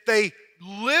that they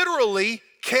literally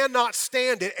cannot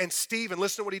stand it. And Stephen,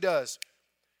 listen to what he does.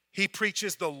 He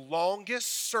preaches the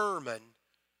longest sermon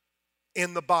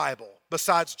in the Bible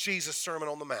besides Jesus' Sermon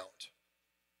on the Mount.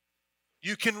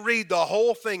 You can read the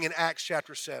whole thing in Acts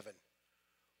chapter 7.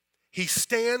 He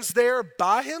stands there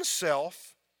by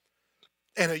himself,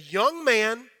 and a young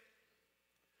man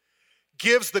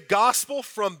gives the gospel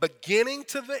from beginning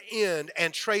to the end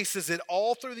and traces it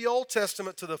all through the Old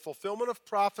Testament to the fulfillment of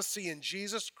prophecy in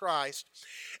Jesus Christ,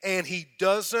 and he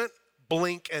doesn't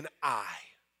blink an eye.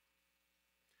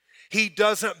 He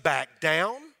doesn't back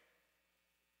down.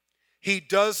 He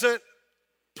doesn't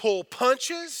pull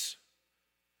punches.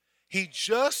 He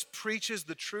just preaches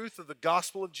the truth of the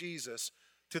gospel of Jesus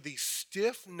to these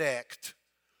stiff-necked,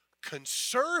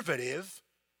 conservative,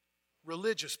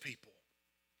 religious people.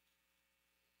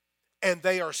 And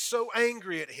they are so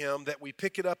angry at him that we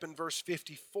pick it up in verse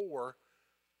 54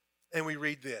 and we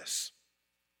read this.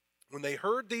 When they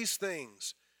heard these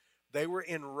things, they were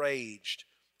enraged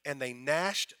and they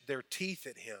gnashed their teeth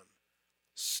at him.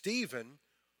 Stephen,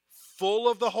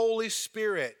 full of the Holy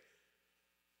Spirit,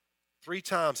 3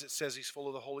 times it says he's full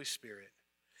of the Holy Spirit.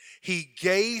 He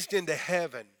gazed into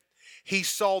heaven. He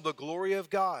saw the glory of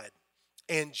God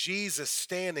and Jesus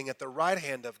standing at the right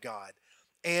hand of God.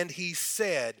 And he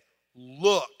said,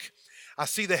 "Look, I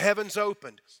see the heavens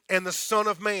opened and the Son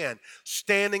of Man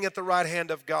standing at the right hand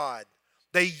of God."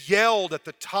 They yelled at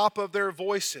the top of their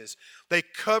voices. They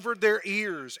covered their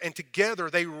ears, and together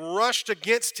they rushed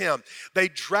against him. They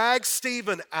dragged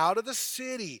Stephen out of the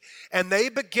city, and they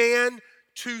began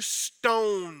to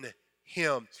stone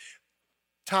him.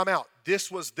 Time out.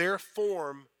 This was their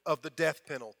form of the death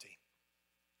penalty.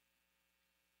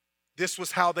 This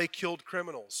was how they killed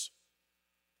criminals.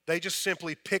 They just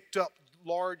simply picked up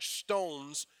large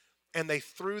stones and they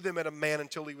threw them at a man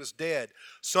until he was dead.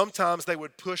 Sometimes they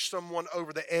would push someone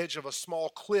over the edge of a small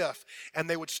cliff and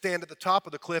they would stand at the top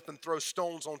of the cliff and throw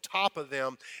stones on top of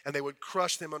them and they would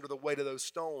crush them under the weight of those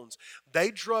stones.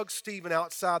 They dragged Stephen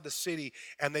outside the city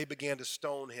and they began to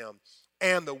stone him.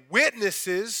 And the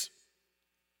witnesses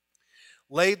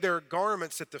laid their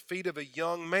garments at the feet of a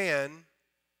young man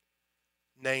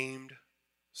named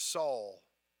Saul.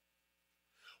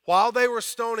 While they were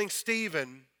stoning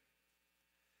Stephen,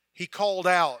 he called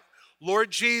out,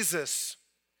 "Lord Jesus,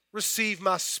 receive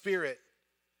my spirit."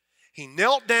 He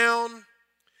knelt down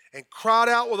and cried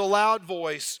out with a loud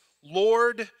voice,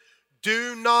 "Lord,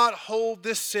 do not hold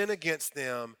this sin against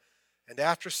them." And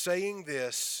after saying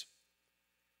this,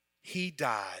 he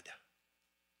died.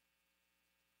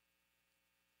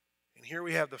 And here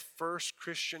we have the first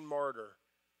Christian martyr,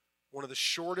 one of the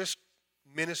shortest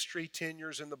ministry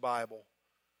tenures in the Bible.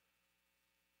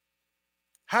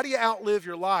 How do you outlive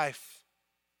your life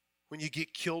when you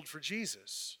get killed for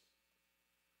Jesus?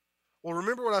 Well,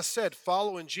 remember what I said,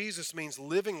 following Jesus means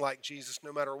living like Jesus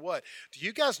no matter what. Do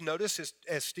you guys notice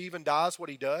as Stephen dies what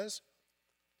he does?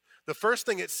 The first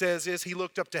thing it says is he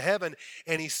looked up to heaven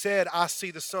and he said, "I see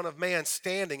the Son of Man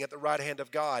standing at the right hand of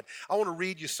God." I want to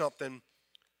read you something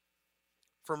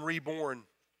from Reborn.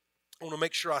 I want to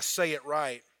make sure I say it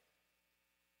right.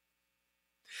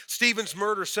 Stephen's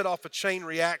murder set off a chain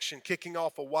reaction, kicking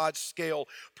off a wide-scale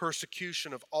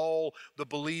persecution of all the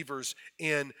believers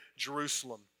in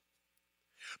Jerusalem.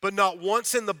 But not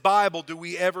once in the Bible do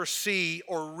we ever see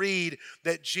or read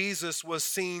that Jesus was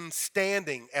seen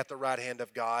standing at the right hand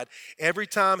of God. Every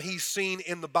time he's seen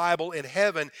in the Bible in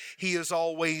heaven, he is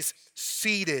always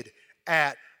seated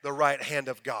at the right hand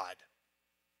of God.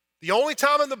 The only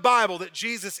time in the Bible that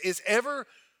Jesus is ever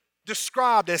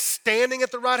described as standing at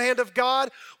the right hand of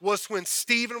God was when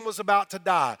Stephen was about to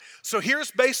die. So here's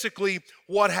basically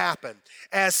what happened.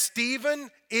 As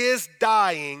Stephen is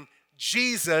dying,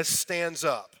 Jesus stands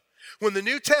up. When the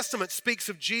New Testament speaks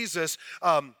of Jesus,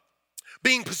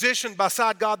 being positioned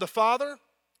beside God the Father,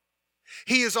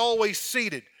 he is always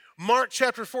seated. Mark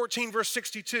chapter 14, verse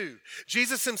 62.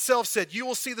 Jesus himself said, you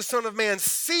will see the Son of Man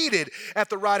seated at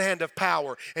the right hand of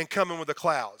power and coming with the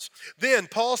clouds. Then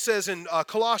Paul says in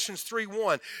Colossians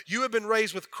 3:1, you have been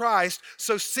raised with Christ,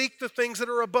 so seek the things that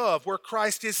are above, where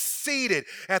Christ is seated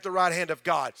at the right hand of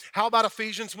God. How about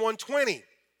Ephesians 1:20?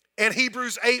 And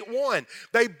Hebrews 8:1,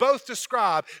 they both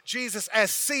describe Jesus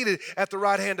as seated at the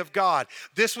right hand of God.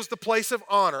 This was the place of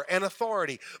honor and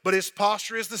authority, but his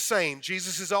posture is the same.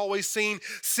 Jesus is always seen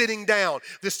sitting down.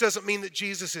 This doesn't mean that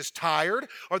Jesus is tired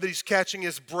or that he's catching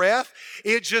his breath.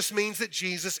 It just means that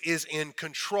Jesus is in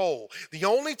control. The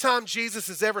only time Jesus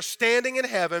is ever standing in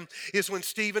heaven is when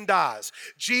Stephen dies.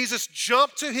 Jesus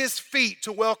jumped to his feet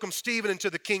to welcome Stephen into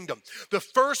the kingdom. The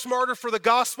first martyr for the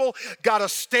gospel got a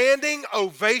standing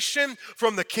ovation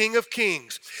from the King of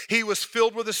Kings. He was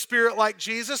filled with the Spirit like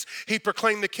Jesus. He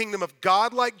proclaimed the kingdom of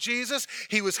God like Jesus.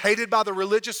 He was hated by the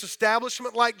religious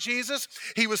establishment like Jesus.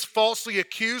 He was falsely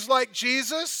accused like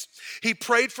Jesus. He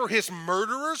prayed for his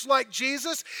murderers like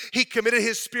Jesus. He committed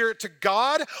his spirit to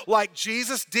God like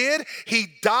Jesus did. He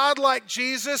died like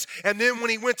Jesus. And then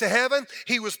when he went to heaven,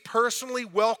 he was personally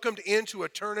welcomed into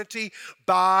eternity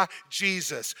by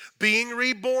Jesus. Being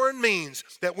reborn means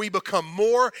that we become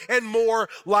more and more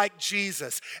like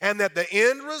Jesus, and that the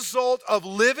end result of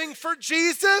living for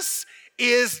Jesus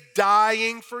is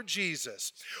dying for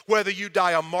Jesus. Whether you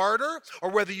die a martyr or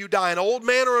whether you die an old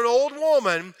man or an old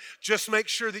woman, just make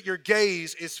sure that your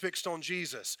gaze is fixed on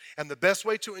Jesus. And the best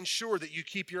way to ensure that you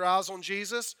keep your eyes on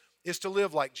Jesus is to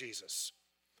live like Jesus.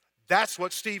 That's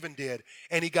what Stephen did,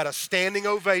 and he got a standing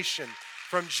ovation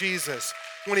from Jesus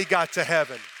when he got to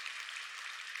heaven.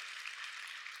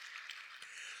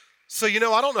 So, I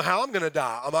don't know how I'm going to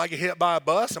die. I might get hit by a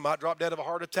bus. I might drop dead of a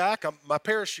heart attack. My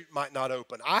parachute might not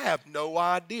open. I have no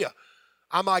idea.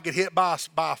 I might get hit by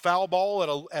a foul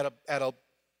ball at a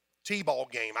t-ball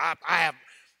game. I have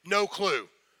no clue.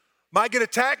 Might get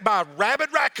attacked by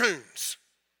rabid raccoons.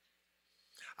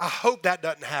 I hope that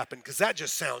doesn't happen, because that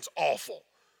just sounds awful.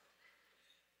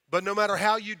 But no matter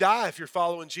how you die, if you're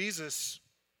following Jesus,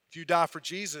 if you die for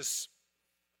Jesus,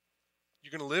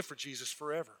 you're going to live for Jesus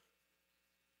forever.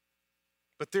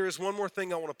 But there is one more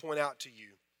thing I want to point out to you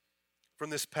from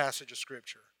this passage of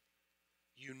Scripture.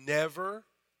 You never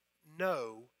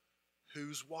know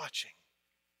who's watching.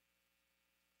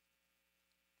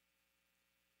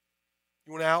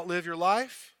 You want to outlive your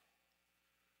life?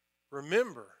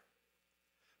 Remember,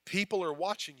 people are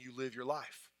watching you live your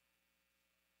life,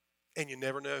 and you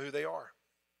never know who they are.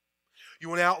 You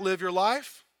want to outlive your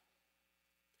life?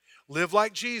 Live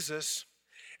like Jesus.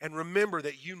 And remember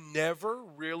that you never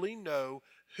really know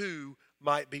who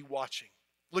might be watching.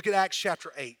 Look at Acts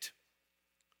chapter 8.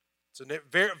 It's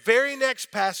the very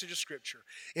next passage of Scripture.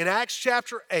 In Acts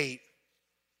chapter 8,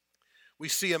 we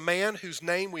see a man whose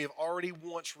name we have already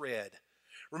once read.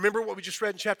 Remember what we just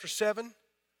read in chapter 7?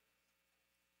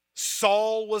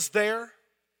 Saul was there.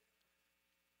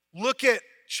 Look at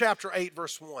chapter 8,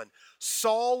 verse 1.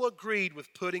 Saul agreed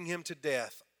with putting him to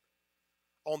death.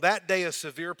 On that day, a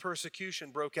severe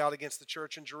persecution broke out against the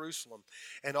church in Jerusalem,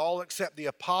 and all except the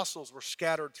apostles were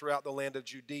scattered throughout the land of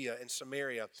Judea and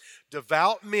Samaria.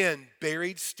 Devout men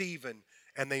buried Stephen,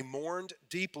 and they mourned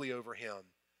deeply over him.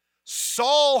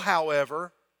 Saul,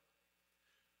 however,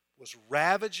 was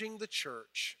ravaging the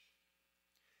church.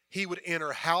 He would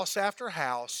enter house after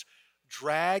house,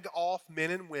 drag off men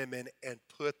and women, and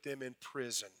put them in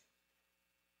prison.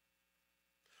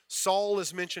 Saul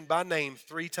is mentioned by name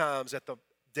 3 times at the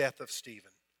death of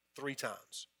Stephen. 3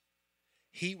 times.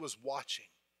 He was watching.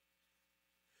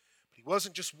 But he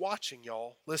wasn't just watching,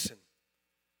 y'all. Listen,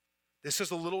 this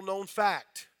is a little known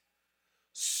fact.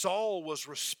 Saul was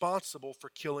responsible for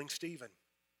killing Stephen.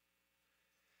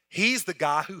 He's the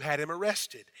guy who had him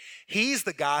arrested. He's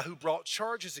the guy who brought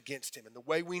charges against him. And the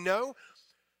way we know,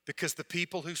 because the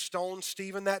people who stoned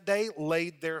Stephen that day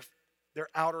laid their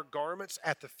outer garments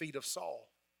at the feet of Saul.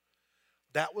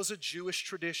 That was a Jewish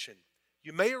tradition.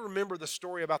 You may remember the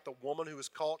story about the woman who was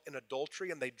caught in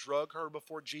adultery and they drug her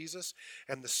before Jesus,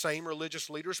 and the same religious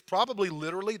leaders, probably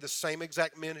literally the same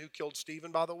exact men who killed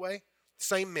Stephen, by the way,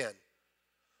 same men.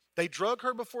 They drug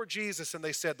her before Jesus and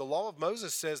they said, the law of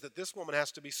Moses says that this woman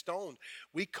has to be stoned.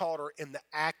 We caught her in the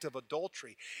act of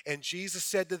adultery. And Jesus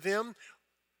said to them,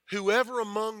 whoever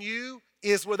among you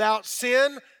is without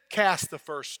sin, cast the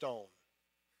first stone.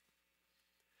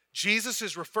 Jesus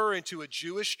is referring to a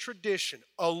Jewish tradition,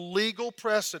 a legal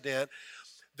precedent,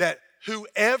 that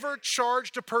whoever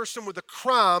charged a person with a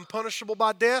crime punishable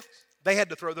by death, they had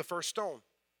to throw the first stone.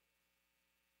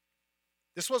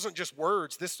 This wasn't just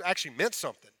words, this actually meant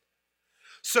something.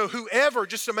 So whoever,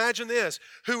 just imagine this,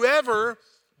 whoever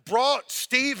brought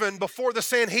Stephen before the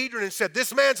Sanhedrin and said,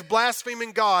 this man's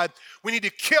blaspheming God, we need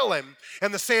to kill him.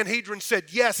 And the Sanhedrin said,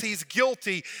 yes, he's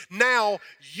guilty. Now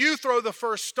you throw the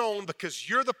first stone because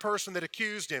you're the person that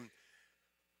accused him.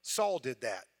 Saul did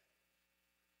that.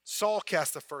 Saul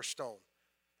cast the first stone.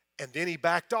 And then he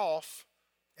backed off.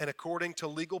 And according to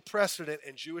legal precedent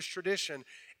and Jewish tradition,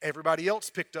 everybody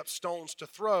else picked up stones to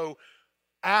throw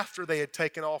after they had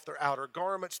taken off their outer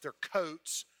garments, their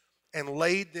coats, and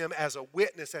laid them as a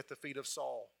witness at the feet of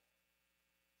Saul.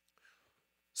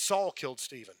 Saul killed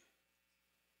Stephen.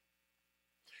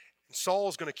 And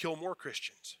Saul's going to kill more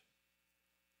Christians.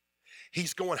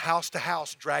 He's going house to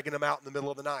house, dragging them out in the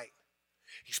middle of the night.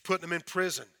 He's putting them in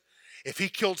prison. If he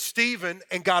killed Stephen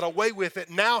and got away with it,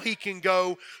 now he can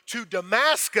go to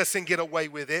Damascus and get away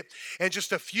with it. And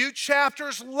just a few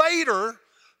chapters later,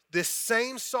 this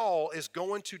same Saul is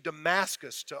going to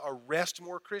Damascus to arrest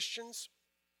more Christians.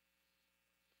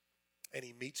 And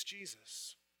he meets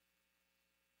Jesus.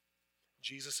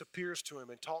 Jesus appears to him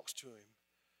and talks to him.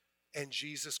 And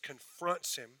Jesus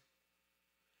confronts him.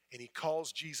 And he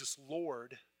calls Jesus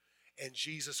Lord. And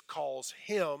Jesus calls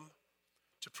him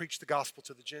to preach the gospel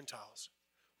to the Gentiles.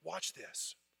 Watch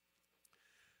this.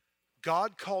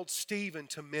 God called Stephen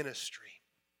to ministry.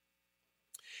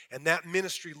 And that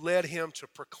ministry led him to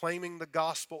proclaiming the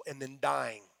gospel and then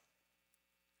dying.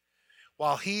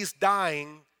 While he's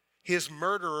dying, his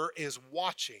murderer is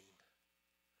watching.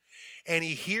 And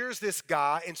he hears this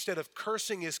guy, instead of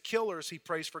cursing his killers, he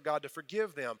prays for God to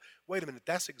forgive them. Wait a minute,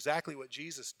 that's exactly what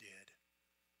Jesus did.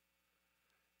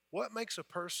 What makes a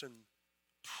person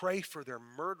pray for their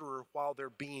murderer while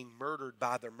they're being murdered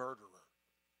by their murderer?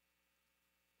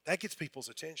 That gets people's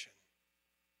attention.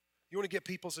 You want to get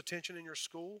people's attention in your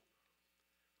school?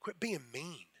 Quit being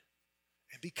mean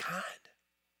and be kind.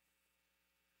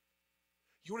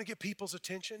 You want to get people's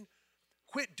attention?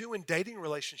 Quit doing dating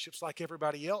relationships like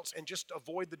everybody else and just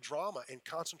avoid the drama and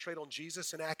concentrate on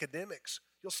Jesus and academics.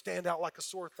 You'll stand out like a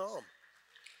sore thumb.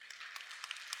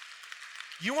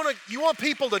 You want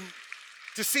people to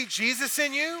see Jesus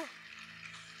in you?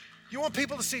 You want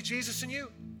people to see Jesus in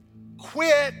you?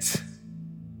 Quit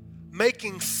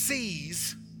making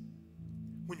C's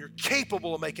when you're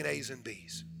capable of making A's and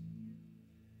B's.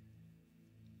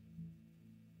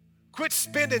 Quit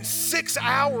spending 6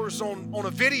 hours on a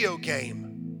video game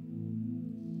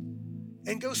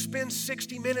and go spend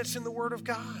 60 minutes in the Word of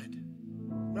God.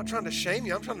 I'm not trying to shame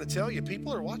you. I'm trying to tell you,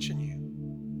 people are watching you.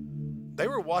 They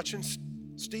were watching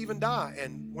Stephen die.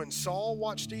 And when Saul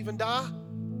watched Stephen die,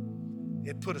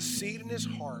 it put a seed in his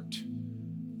heart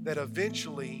that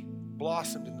eventually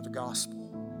blossomed into the gospel.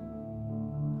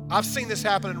 I've seen this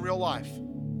happen in real life.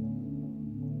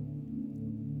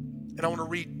 And I want to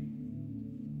read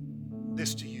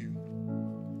this to you.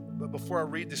 But before I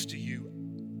read this to you,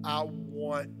 I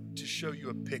want to show you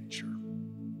a picture.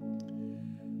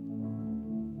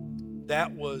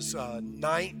 That was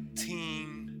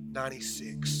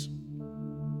 1996.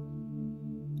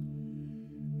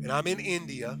 And I'm in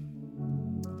India.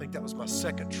 I think that was my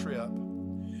second trip.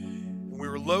 And we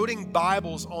were loading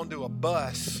Bibles onto a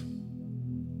bus.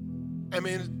 I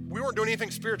mean, we weren't doing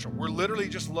anything spiritual. We're literally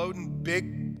just loading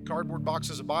big cardboard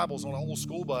boxes of Bibles on an old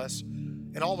school bus.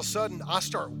 And all of a sudden, I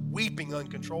start weeping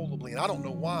uncontrollably, and I don't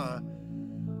know why.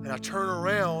 And I turn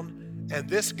around, and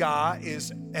this guy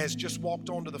has just walked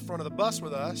onto the front of the bus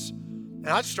with us. And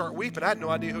I just start weeping. I had no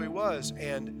idea who he was.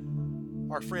 And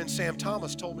our friend Sam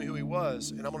Thomas told me who he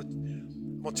was. And I'm going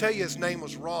to tell you his name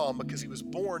was Ram because he was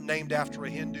born named after a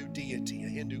Hindu deity, a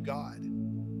Hindu god.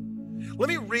 Let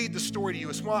me read the story to you.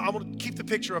 I'm going to keep the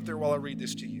picture up there while I read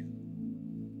this to you.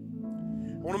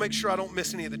 I want to make sure I don't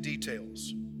miss any of the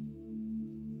details.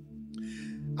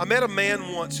 I met a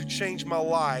man once who changed my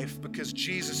life because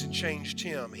Jesus had changed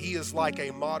him. He is like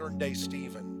a modern day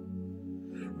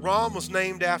Stephen. Ram was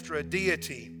named after a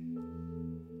deity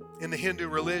in the Hindu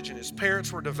religion. His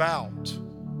parents were devout,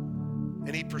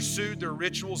 and he pursued their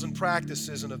rituals and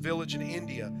practices in a village in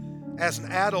India. As an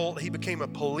adult, he became a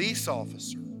police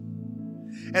officer.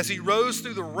 As he rose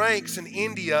through the ranks in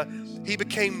India, he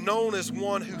became known as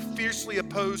one who fiercely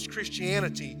opposed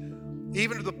Christianity,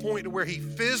 even to the point to where he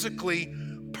physically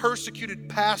persecuted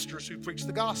pastors who preached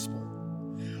the gospel.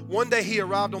 One day he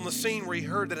arrived on the scene where he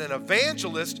heard that an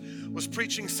evangelist was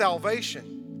preaching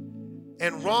salvation,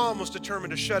 and Ram was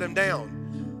determined to shut him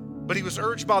down. But he was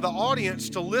urged by the audience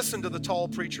to listen to the tall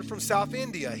preacher from South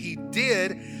India. He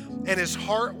did, and his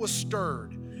heart was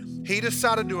stirred. He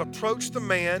decided to approach the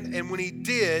man, and when he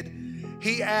did,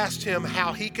 he asked him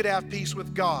how he could have peace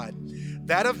with God.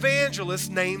 That evangelist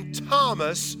named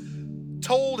Thomas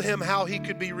told him how he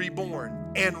could be reborn.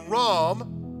 And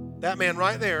Ram, that man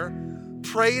right there,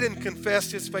 prayed and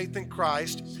confessed his faith in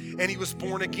Christ, and he was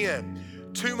born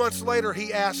again. 2 months later,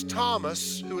 he asked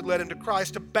Thomas, who had led him to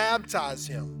Christ, to baptize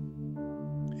him.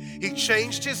 He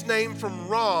changed his name from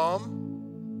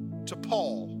Ram to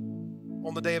Paul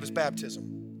on the day of his baptism.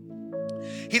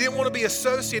 He didn't want to be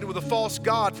associated with a false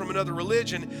god from another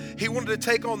religion. He wanted to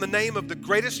take on the name of the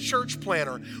greatest church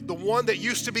planter, the one that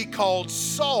used to be called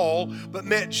Saul, but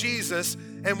met Jesus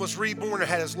and was reborn and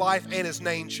had his life and his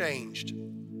name changed.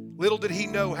 Little did he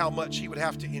know how much he would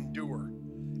have to endure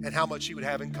and how much he would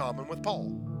have in common with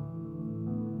Paul.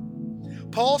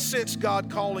 Paul sensed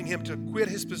God calling him to quit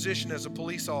his position as a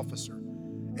police officer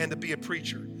and to be a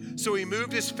preacher. So he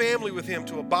moved his family with him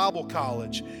to a Bible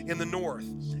college in the north,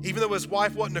 even though his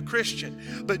wife wasn't a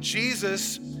Christian. But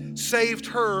Jesus saved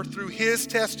her through his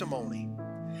testimony.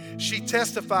 She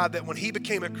testified that when he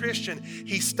became a Christian,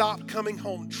 he stopped coming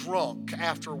home drunk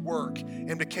after work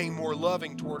and became more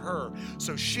loving toward her.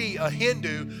 So she, a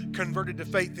Hindu, converted to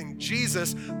faith in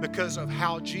Jesus because of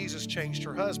how Jesus changed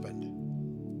her husband.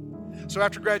 So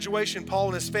after graduation, Paul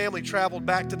and his family traveled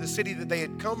back to the city that they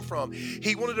had come from.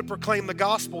 He wanted to proclaim the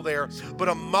gospel there, but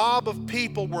a mob of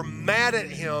people were mad at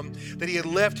him that he had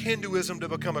left Hinduism to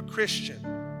become a Christian.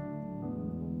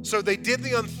 So they did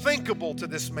the unthinkable to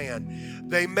this man.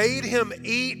 They made him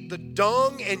eat the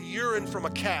dung and urine from a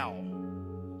cow.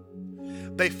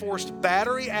 They forced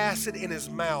battery acid in his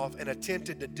mouth and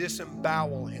attempted to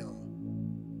disembowel him.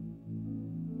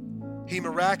 He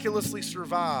miraculously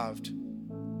survived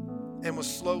and was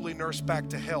slowly nursed back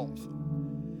to health.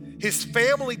 His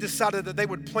family decided that they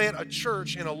would plant a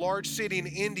church in a large city in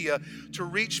India to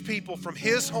reach people from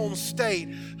his home state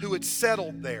who had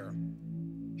settled there.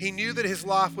 He knew that his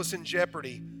life was in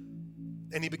jeopardy,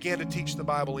 and he began to teach the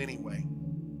Bible anyway.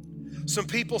 Some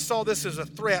people saw this as a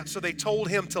threat, so they told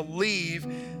him to leave,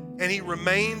 and he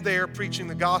remained there preaching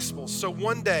the gospel. So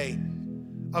one day,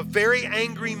 a very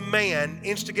angry man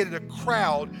instigated a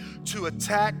crowd to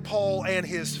attack Paul and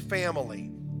his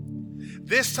family.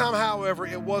 This time, however,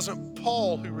 it wasn't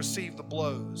Paul who received the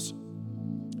blows.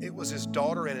 It was his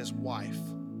daughter and his wife.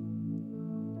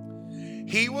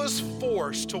 He was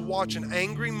forced to watch an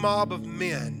angry mob of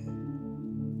men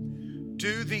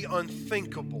do the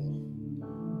unthinkable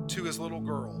to his little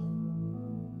girl.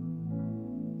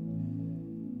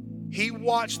 He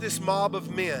watched this mob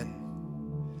of men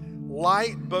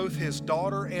light both his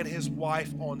daughter and his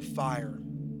wife on fire.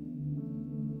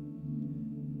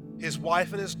 His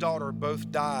wife and his daughter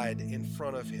both died in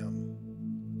front of him,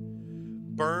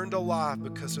 burned alive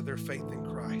because of their faith in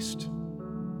Christ.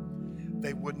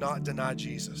 They would not deny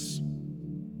Jesus.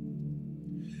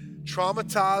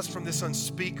 Traumatized from this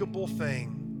unspeakable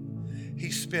thing,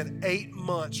 he spent 8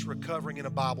 months recovering in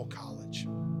a Bible college.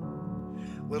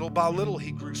 Little by little,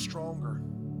 he grew stronger.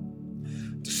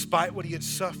 Despite what he had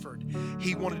suffered,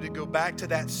 he wanted to go back to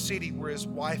that city where his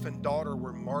wife and daughter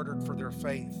were martyred for their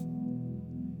faith.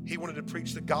 He wanted to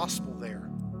preach the gospel there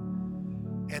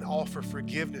and offer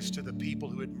forgiveness to the people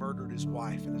who had murdered his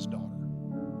wife and his daughter.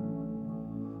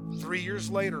 3 years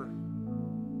later,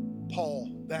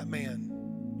 Paul, that man,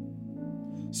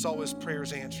 saw his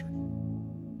prayers answered.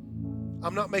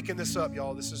 I'm not making this up,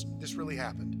 y'all. This really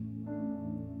happened.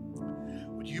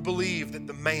 Would you believe that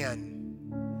the man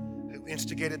who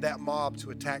instigated that mob to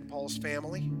attack Paul's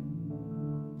family,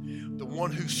 the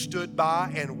one who stood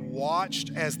by and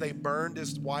watched as they burned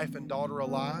his wife and daughter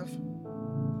alive,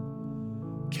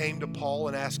 came to Paul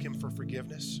and asked him for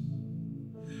forgiveness?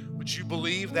 Would you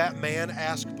believe that man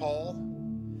asked Paul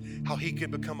how he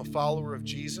could become a follower of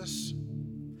Jesus,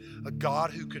 a God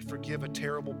who could forgive a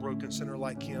terrible, broken sinner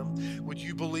like him? Would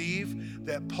you believe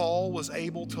that Paul was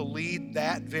able to lead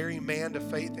that very man to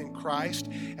faith in Christ,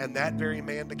 and that very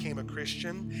man became a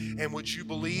Christian? And would you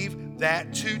believe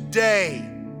that today,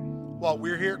 while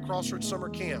we're here at Crossroads Summer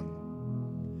Camp,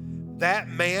 that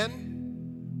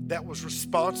man that was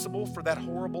responsible for that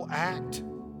horrible act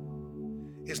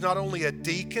is not only a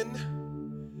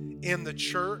deacon in the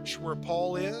church where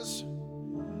Paul is,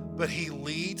 but he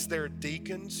leads their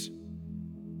deacons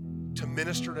to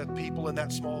minister to people in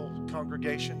that small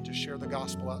congregation to share the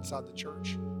gospel outside the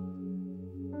church.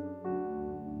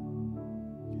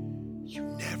 You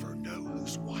never know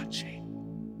who's watching.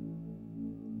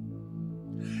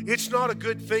 It's not a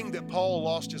good thing that Paul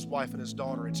lost his wife and his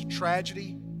daughter. It's a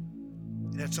tragedy,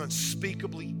 and it's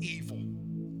unspeakably evil.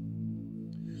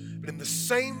 But in the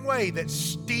same way that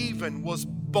Stephen was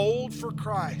bold for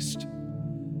Christ,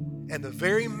 and the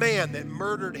very man that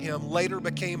murdered him later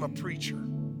became a preacher,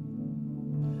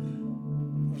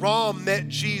 Ram met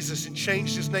Jesus and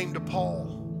changed his name to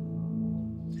Paul.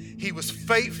 He was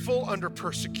faithful under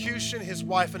persecution. His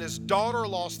wife and his daughter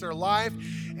lost their life.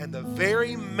 And the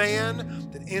very man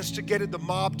that instigated the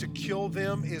mob to kill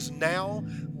them is now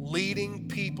leading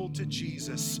people to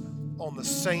Jesus on the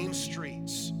same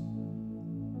streets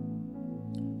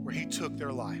where he took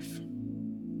their life.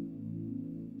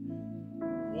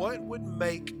 What would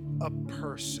make a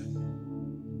person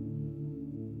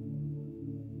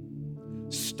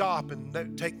stop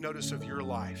and take notice of your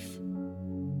life?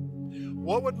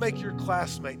 What would make your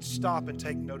classmates stop and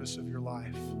take notice of your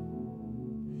life?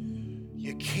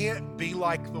 You can't be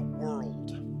like the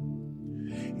world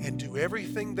and do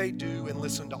everything they do and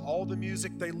listen to all the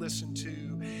music they listen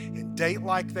to and date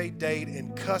like they date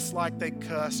and cuss like they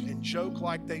cuss and joke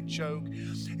like they joke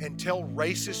and tell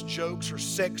racist jokes or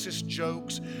sexist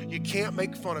jokes. You can't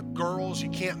make fun of girls. You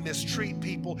can't mistreat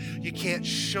people. You can't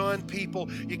shun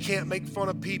people. You can't make fun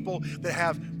of people that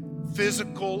have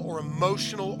physical or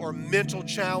emotional or mental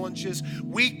challenges.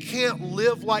 We can't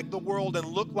live like the world and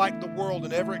look like the world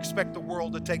and ever expect the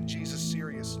world to take Jesus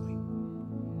seriously.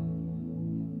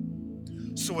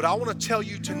 So what I want to tell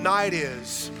you tonight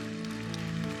is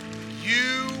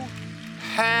you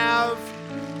have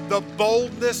the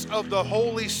boldness of the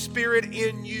Holy Spirit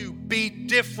in you. Be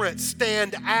different,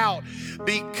 stand out,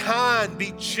 be kind,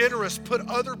 be generous, put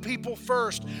other people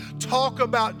first. Talk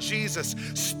about Jesus,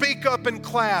 speak up in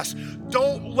class.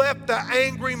 Don't let the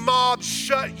angry mob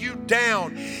shut you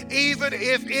down. Even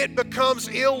if it becomes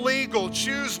illegal,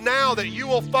 choose now that you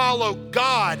will follow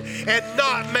God and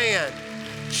not man.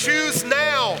 Choose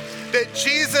now that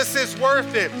Jesus is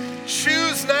worth it.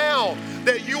 Choose now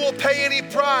that you will pay any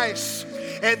price.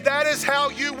 And that is how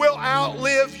you will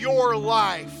outlive your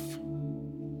life,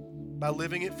 by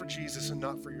living it for Jesus and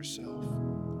not for yourself. So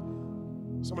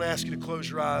I'm going to ask you to close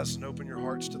your eyes and open your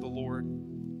hearts to the Lord.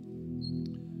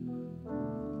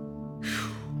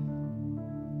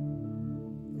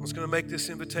 I'm just going to make this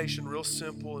invitation real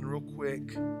simple and real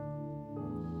quick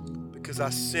because I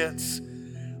sense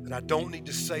that I don't need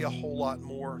to say a whole lot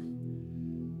more.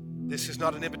 This is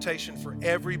not an invitation for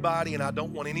everybody, and I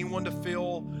don't want anyone to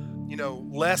feel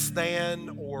less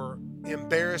than or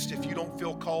embarrassed if you don't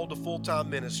feel called to full-time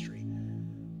ministry.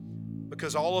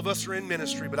 Because all of us are in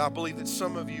ministry, but I believe that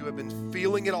some of you have been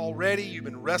feeling it already. You've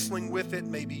been wrestling with it.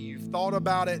 Maybe you've thought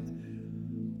about it.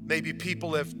 Maybe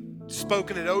people have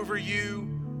spoken it over you.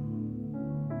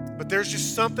 But there's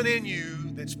just something in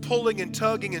you that's pulling and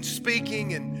tugging and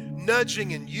speaking and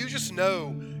nudging, and you just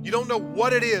know. You don't know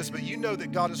what it is, but you know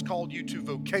that God has called you to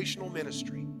vocational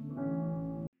ministry.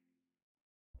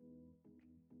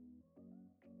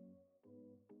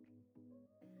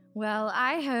 Well,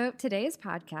 I hope today's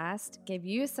podcast gave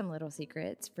you some little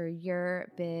secrets for your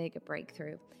big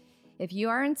breakthrough. If you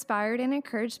are inspired and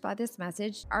encouraged by this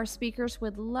message, our speakers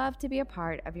would love to be a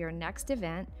part of your next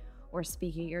event or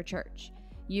speak at your church.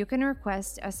 You can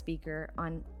request a speaker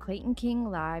on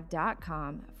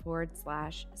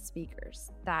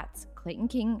ClaytonKingLive.com/speakers. That's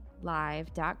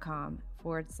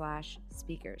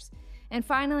ClaytonKingLive.com/speakers. And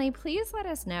finally, please let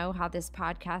us know how this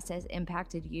podcast has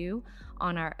impacted you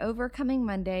on our Overcoming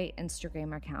Monday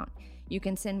Instagram account. You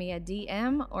can send me a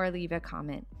DM or leave a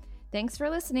comment. Thanks for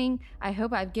listening. I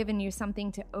hope I've given you something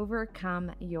to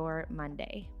overcome your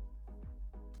Monday.